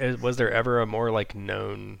mean, was there ever a more like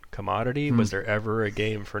known commodity? Was there ever a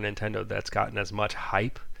game for Nintendo that's gotten as much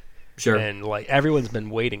hype? Sure. And like everyone's been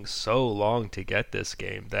waiting so long to get this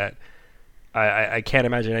game that I can't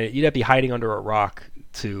imagine you'd have to be hiding under a rock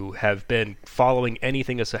to have been following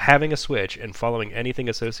anything, having a Switch and following anything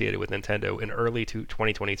associated with Nintendo in early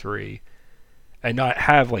 2023, and not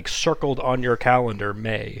have like circled on your calendar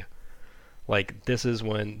May. Like, this is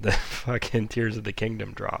when the fucking Tears of the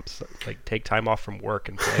Kingdom drops. Like, take time off from work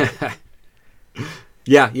and play it.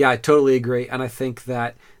 Yeah, I totally agree, and I think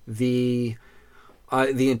that the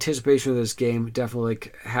anticipation of this game definitely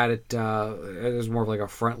had it. It was more of like a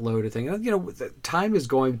front-loaded thing. And, you know, time is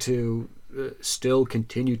going to still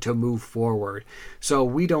continue to move forward, so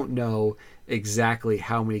we don't know exactly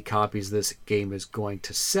how many copies this game is going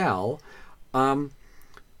to sell.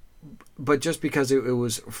 But just because it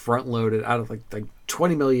was front-loaded, out of like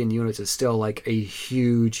 20 million units is still like a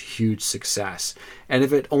huge success. And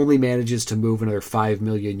if it only manages to move another 5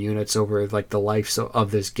 million units over like the life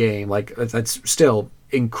of this game, like that's still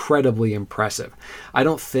incredibly impressive. I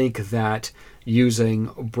don't think that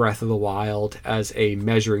using Breath of the Wild as a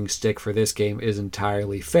measuring stick for this game is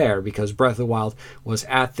entirely fair, because Breath of the Wild was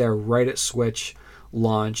right at Switch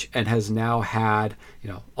launch and has now had, you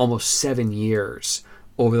know, almost 7 years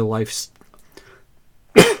over the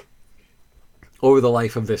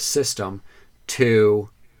life of this system to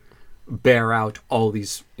bear out all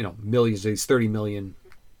these, you know, millions, these 30 million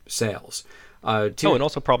sales. And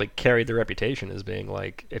also probably carried the reputation as being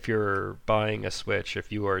like, if you're buying a Switch,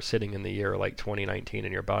 if you are sitting in the year like 2019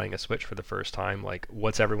 and you're buying a Switch for the first time, like,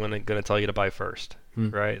 what's everyone going to tell you to buy first,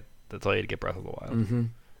 right? They'll tell you to get Breath of the Wild. Mm-hmm.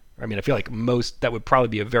 I mean, I feel like that would probably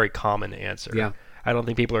be a very common answer. Yeah. I don't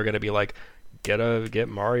think people are going to be like, get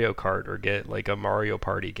Mario Kart or get like a Mario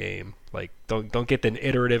Party game. Like, don't get an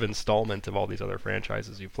iterative installment of all these other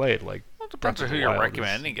franchises you've played. Like, well, it depends on who you're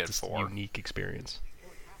recommending it for. Unique experience.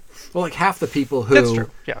 Well, like half the people who That's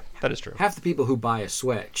true. Yeah, that is true. Half the people who buy a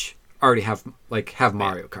Switch already have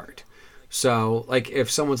Mario Kart. So, like,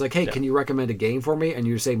 if someone's like, "Hey, can you recommend a game for me?" and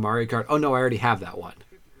you say Mario Kart, "Oh no, I already have that one."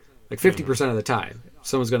 Like 50% of the time,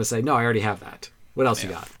 someone's going to say, "No, I already have that. What else you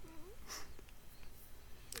got?"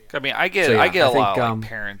 I mean, I get a lot of like,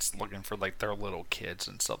 parents looking for like their little kids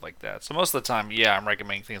and stuff like that. So most of the time, yeah, I'm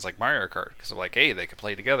recommending things like Mario Kart because they're like, hey, they can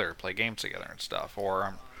play together, play games together and stuff.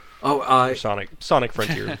 Or Sonic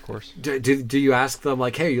Frontier, of course. Do you ask them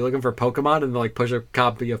like, hey, are you looking for Pokemon, and they'll like push a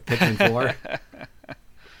copy of Pikmin 4?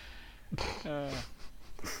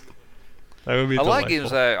 That would be a lot of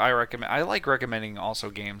games that I recommend. I like recommending also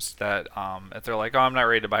games that if they're like, oh, I'm not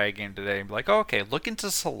ready to buy a game today, I'm like, oh, okay, look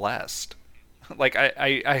into Celeste. Like,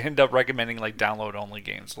 I end up recommending, like, download-only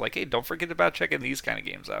games. Like, hey, don't forget about checking these kind of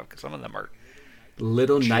games out, because some of them are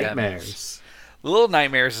Little gems. Nightmares. Little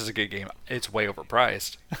Nightmares is a good game. It's way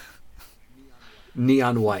overpriced.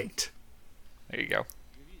 Neon White. There you go.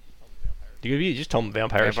 You just tell them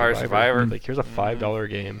Vampire Survivor. Like, here's a $5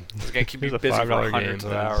 game. It's going to keep you busy for hundreds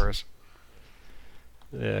of hours.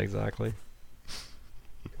 Yeah, exactly.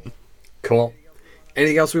 Cool.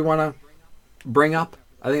 Anything else we want to bring up?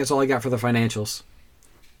 I think that's all I got for the financials.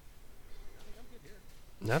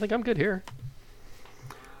 I think I'm good here.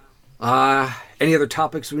 Any other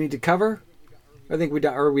topics we need to cover? I think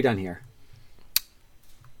are we done here?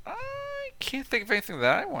 I can't think of anything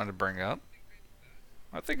that I wanted to bring up.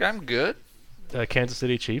 I think I'm good. Kansas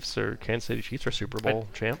City Chiefs are Super Bowl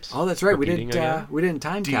champs. Oh, that's right. We didn't time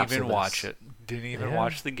capsule. Didn't even watch it. Didn't even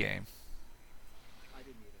watch the game.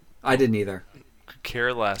 I didn't either. Could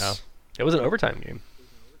care less. Oh. It was an overtime game.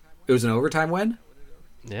 It was an overtime win?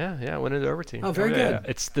 Yeah, it went into overtime. Oh, very good.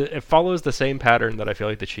 Yeah. It follows the same pattern that I feel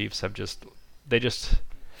like the Chiefs have they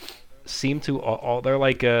seem to they're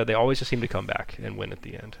like they always just seem to come back and win at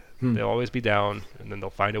the end. They'll always be down, and then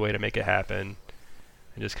they'll find a way to make it happen,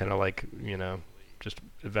 and just kind of like, you know, just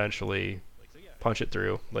eventually punch it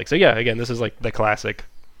through. Like, so yeah, again, this is like the classic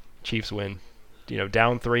Chiefs win. You know,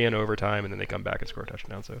 down 3 in overtime, and then they come back and score a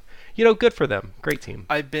touchdown. So, you know, good for them. Great team.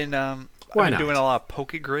 I've been doing a lot of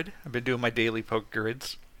Poke Grid. I've been doing my daily Poke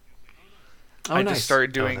Grids. I just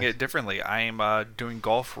started doing it differently. I am doing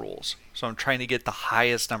golf rules, so I'm trying to get the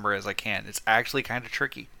highest number as I can. It's actually kind of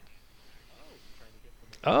tricky.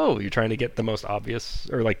 Oh, you're trying to get the most obvious,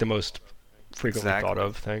 or like the most frequently thought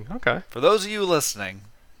of thing. Okay. For those of you listening,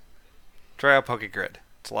 try out Poke Grid.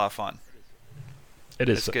 It's a lot of fun. It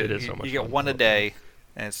is so much fun. You get one a day,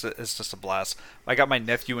 and it's just a blast. I got my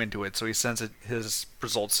nephew into it, so he sends his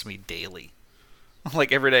results to me daily.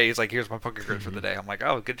 Like every day, he's like, "Here's my poker grid for the day." I'm like,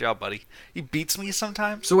 "Oh, good job, buddy." He beats me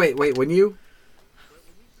sometimes. So wait, when you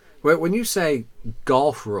say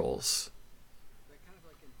golf rules,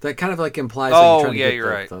 that kind of like implies. Oh, that you're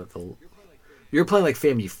right. You're playing like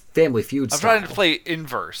Family Feud. I'm trying to play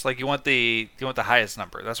inverse. Like you want the highest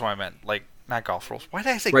number. That's what I meant. Like not golf rules. Why did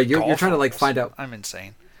I say right? You're golf trying to like rules? find out. I'm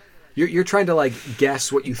insane. You're trying to like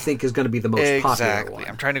guess what you think is going to be the most popular one.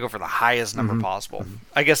 I'm trying to go for the highest number possible.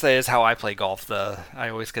 I guess that is how I play golf. I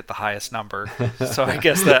always get the highest number. So I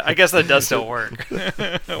guess that does still work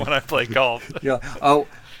when I play golf. Yeah. Oh,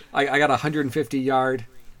 I got 150 yard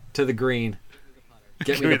to the green.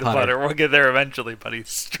 Give me the putter. We'll get there eventually, buddy.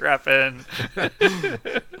 Strap in.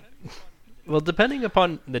 Well, depending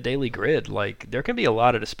upon the daily grid, like there can be a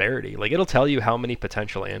lot of disparity. Like it'll tell you how many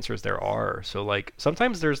potential answers there are. So like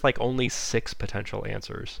sometimes there's like only 6 potential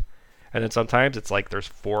answers, and then sometimes it's like there's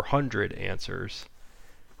 400 answers.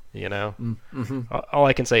 You know, all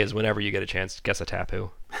I can say is whenever you get a chance, guess a tapu.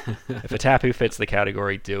 If a tapu fits the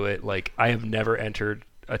category, do it. Like I have never entered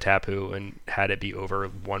a tapu and had it be over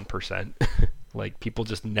 1%. Like people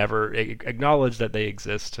just never acknowledge that they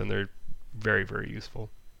exist, and they're very, very useful.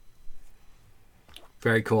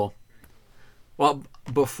 Very cool. Well,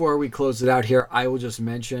 before we close it out here, I will just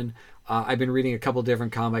mention I've been reading a couple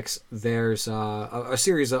different comics. There's a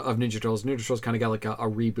series of Ninja Turtles. Ninja Turtles kind of got like a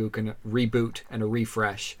reboot and a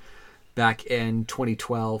refresh back in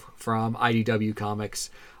 2012 from IDW Comics.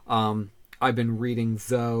 I've been reading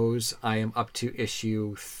those. I am up to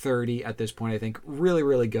issue 30 at this point, I think. Really,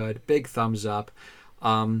 really good. Big thumbs up.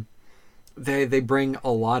 They bring a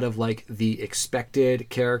lot of like the expected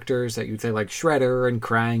characters that you'd say like Shredder and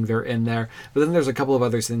Krang, they're in there. But then there's a couple of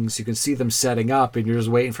other things you can see them setting up, and you're just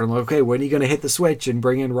waiting for them. Like, okay, when are you going to hit the switch and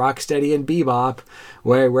bring in Rocksteady and Bebop?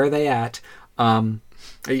 Where are they at?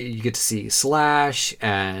 You get to see Slash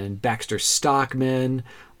and Baxter Stockman.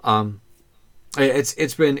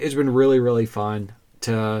 It's been really, really fun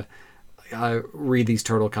to read these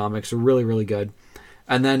turtle comics. They're really, really good.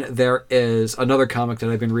 And then there is another comic that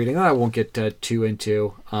I've been reading that I won't get too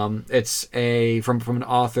into. It's from an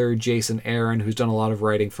author, Jason Aaron, who's done a lot of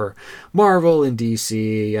writing for Marvel and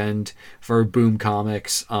DC and for Boom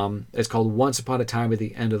Comics. It's called Once Upon a Time at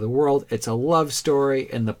the End of the World. It's a love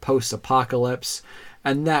story in the post-apocalypse,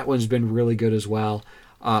 and that one's been really good as well.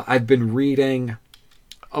 I've been reading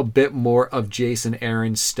a bit more of Jason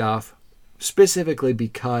Aaron's stuff, specifically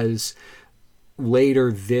because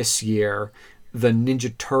later this year, the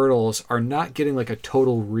Ninja Turtles are not getting like a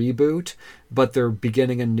total reboot, but they're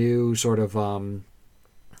beginning a new sort of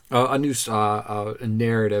a new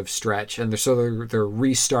narrative stretch, and they're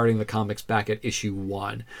restarting the comics back at issue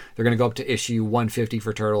 1. They're going to go up to issue 150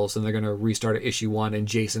 for Turtles, and they're going to restart at issue 1, and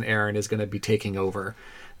Jason Aaron is going to be taking over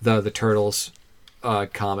the Turtles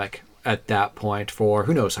comic at that point for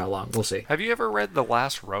who knows how long. We'll see. Have you ever read The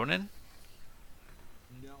Last Ronin?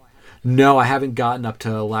 No, I haven't gotten up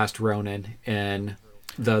to Last Ronin in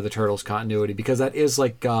the Turtles continuity, because that is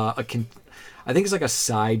like I think it's like a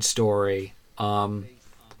side story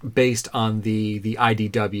based on the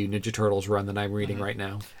IDW Ninja Turtles run that I'm reading right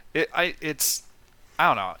now. I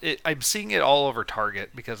don't know. I'm seeing it all over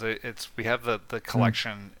Target because we have the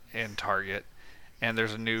collection in Target, and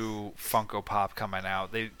there's a new Funko Pop coming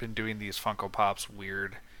out. They've been doing these Funko Pops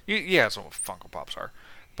weird. Yeah, that's what Funko Pops are.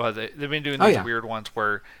 But they've been doing these weird ones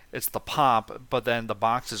where it's the pop, but then the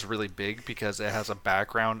box is really big because it has a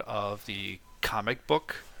background of the comic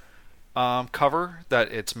book cover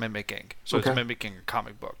that it's mimicking. So it's mimicking a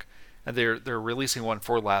comic book. And they're releasing one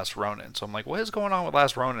for Last Ronin. So I'm like, what is going on with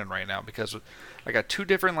Last Ronin right now? Because I got 2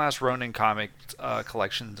 different Last Ronin comic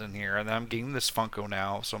collections in here, and then I'm getting this Funko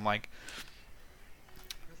now. So I'm like...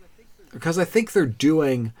 Because I think they're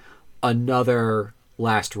doing another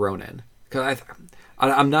Last Ronin. Because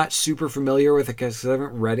I'm not super familiar with it because I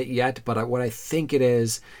haven't read it yet, but what I think it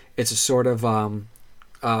is, it's a sort of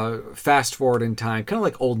fast forward in time, kind of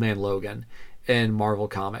like Old Man Logan in Marvel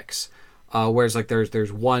Comics, whereas like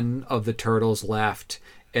there's one of the turtles left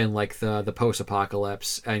in like the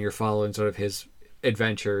post-apocalypse, and you're following sort of his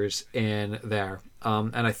adventures in there,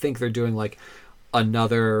 and I think they're doing like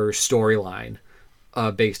another storyline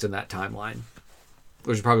based in that timeline,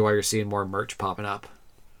 which is probably why you're seeing more merch popping up.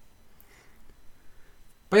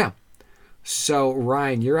 But yeah, so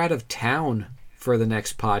Ryan, you're out of town for the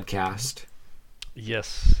next podcast.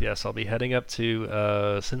 Yes, I'll be heading up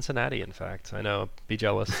to Cincinnati, in fact. I know, be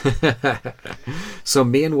jealous. So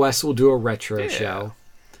me and Wes will do a retro show.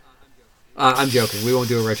 I'm joking. We won't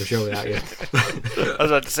do a retro show without you. I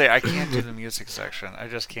was about to say, I can't do the music section. I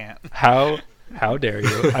just can't. How How dare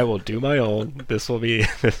you? I will do my own. This will be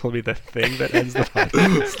the thing that ends the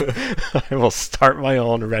podcast. I will start my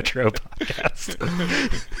own retro podcast.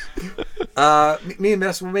 Me and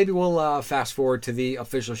Mess, well, maybe we'll fast forward to the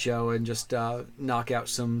official show and just knock out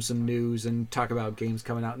some news and talk about games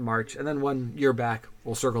coming out in March. And then when you're back,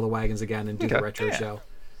 we'll circle the wagons again and do the retro show.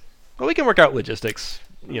 Well, we can work out logistics,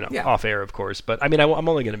 Yeah. off air, of course. But I mean, I'm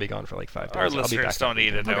only going to be gone for like 5 days. Our I'll be listeners back don't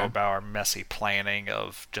need to know Okay. about our messy planning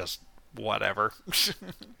of just whatever.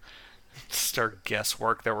 Just our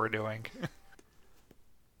guesswork that we're doing.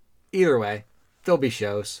 Either way, there'll be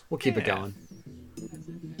shows. We'll keep it Yeah. going.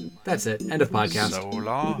 That's it. End of podcast. So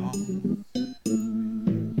long.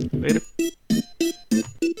 Later.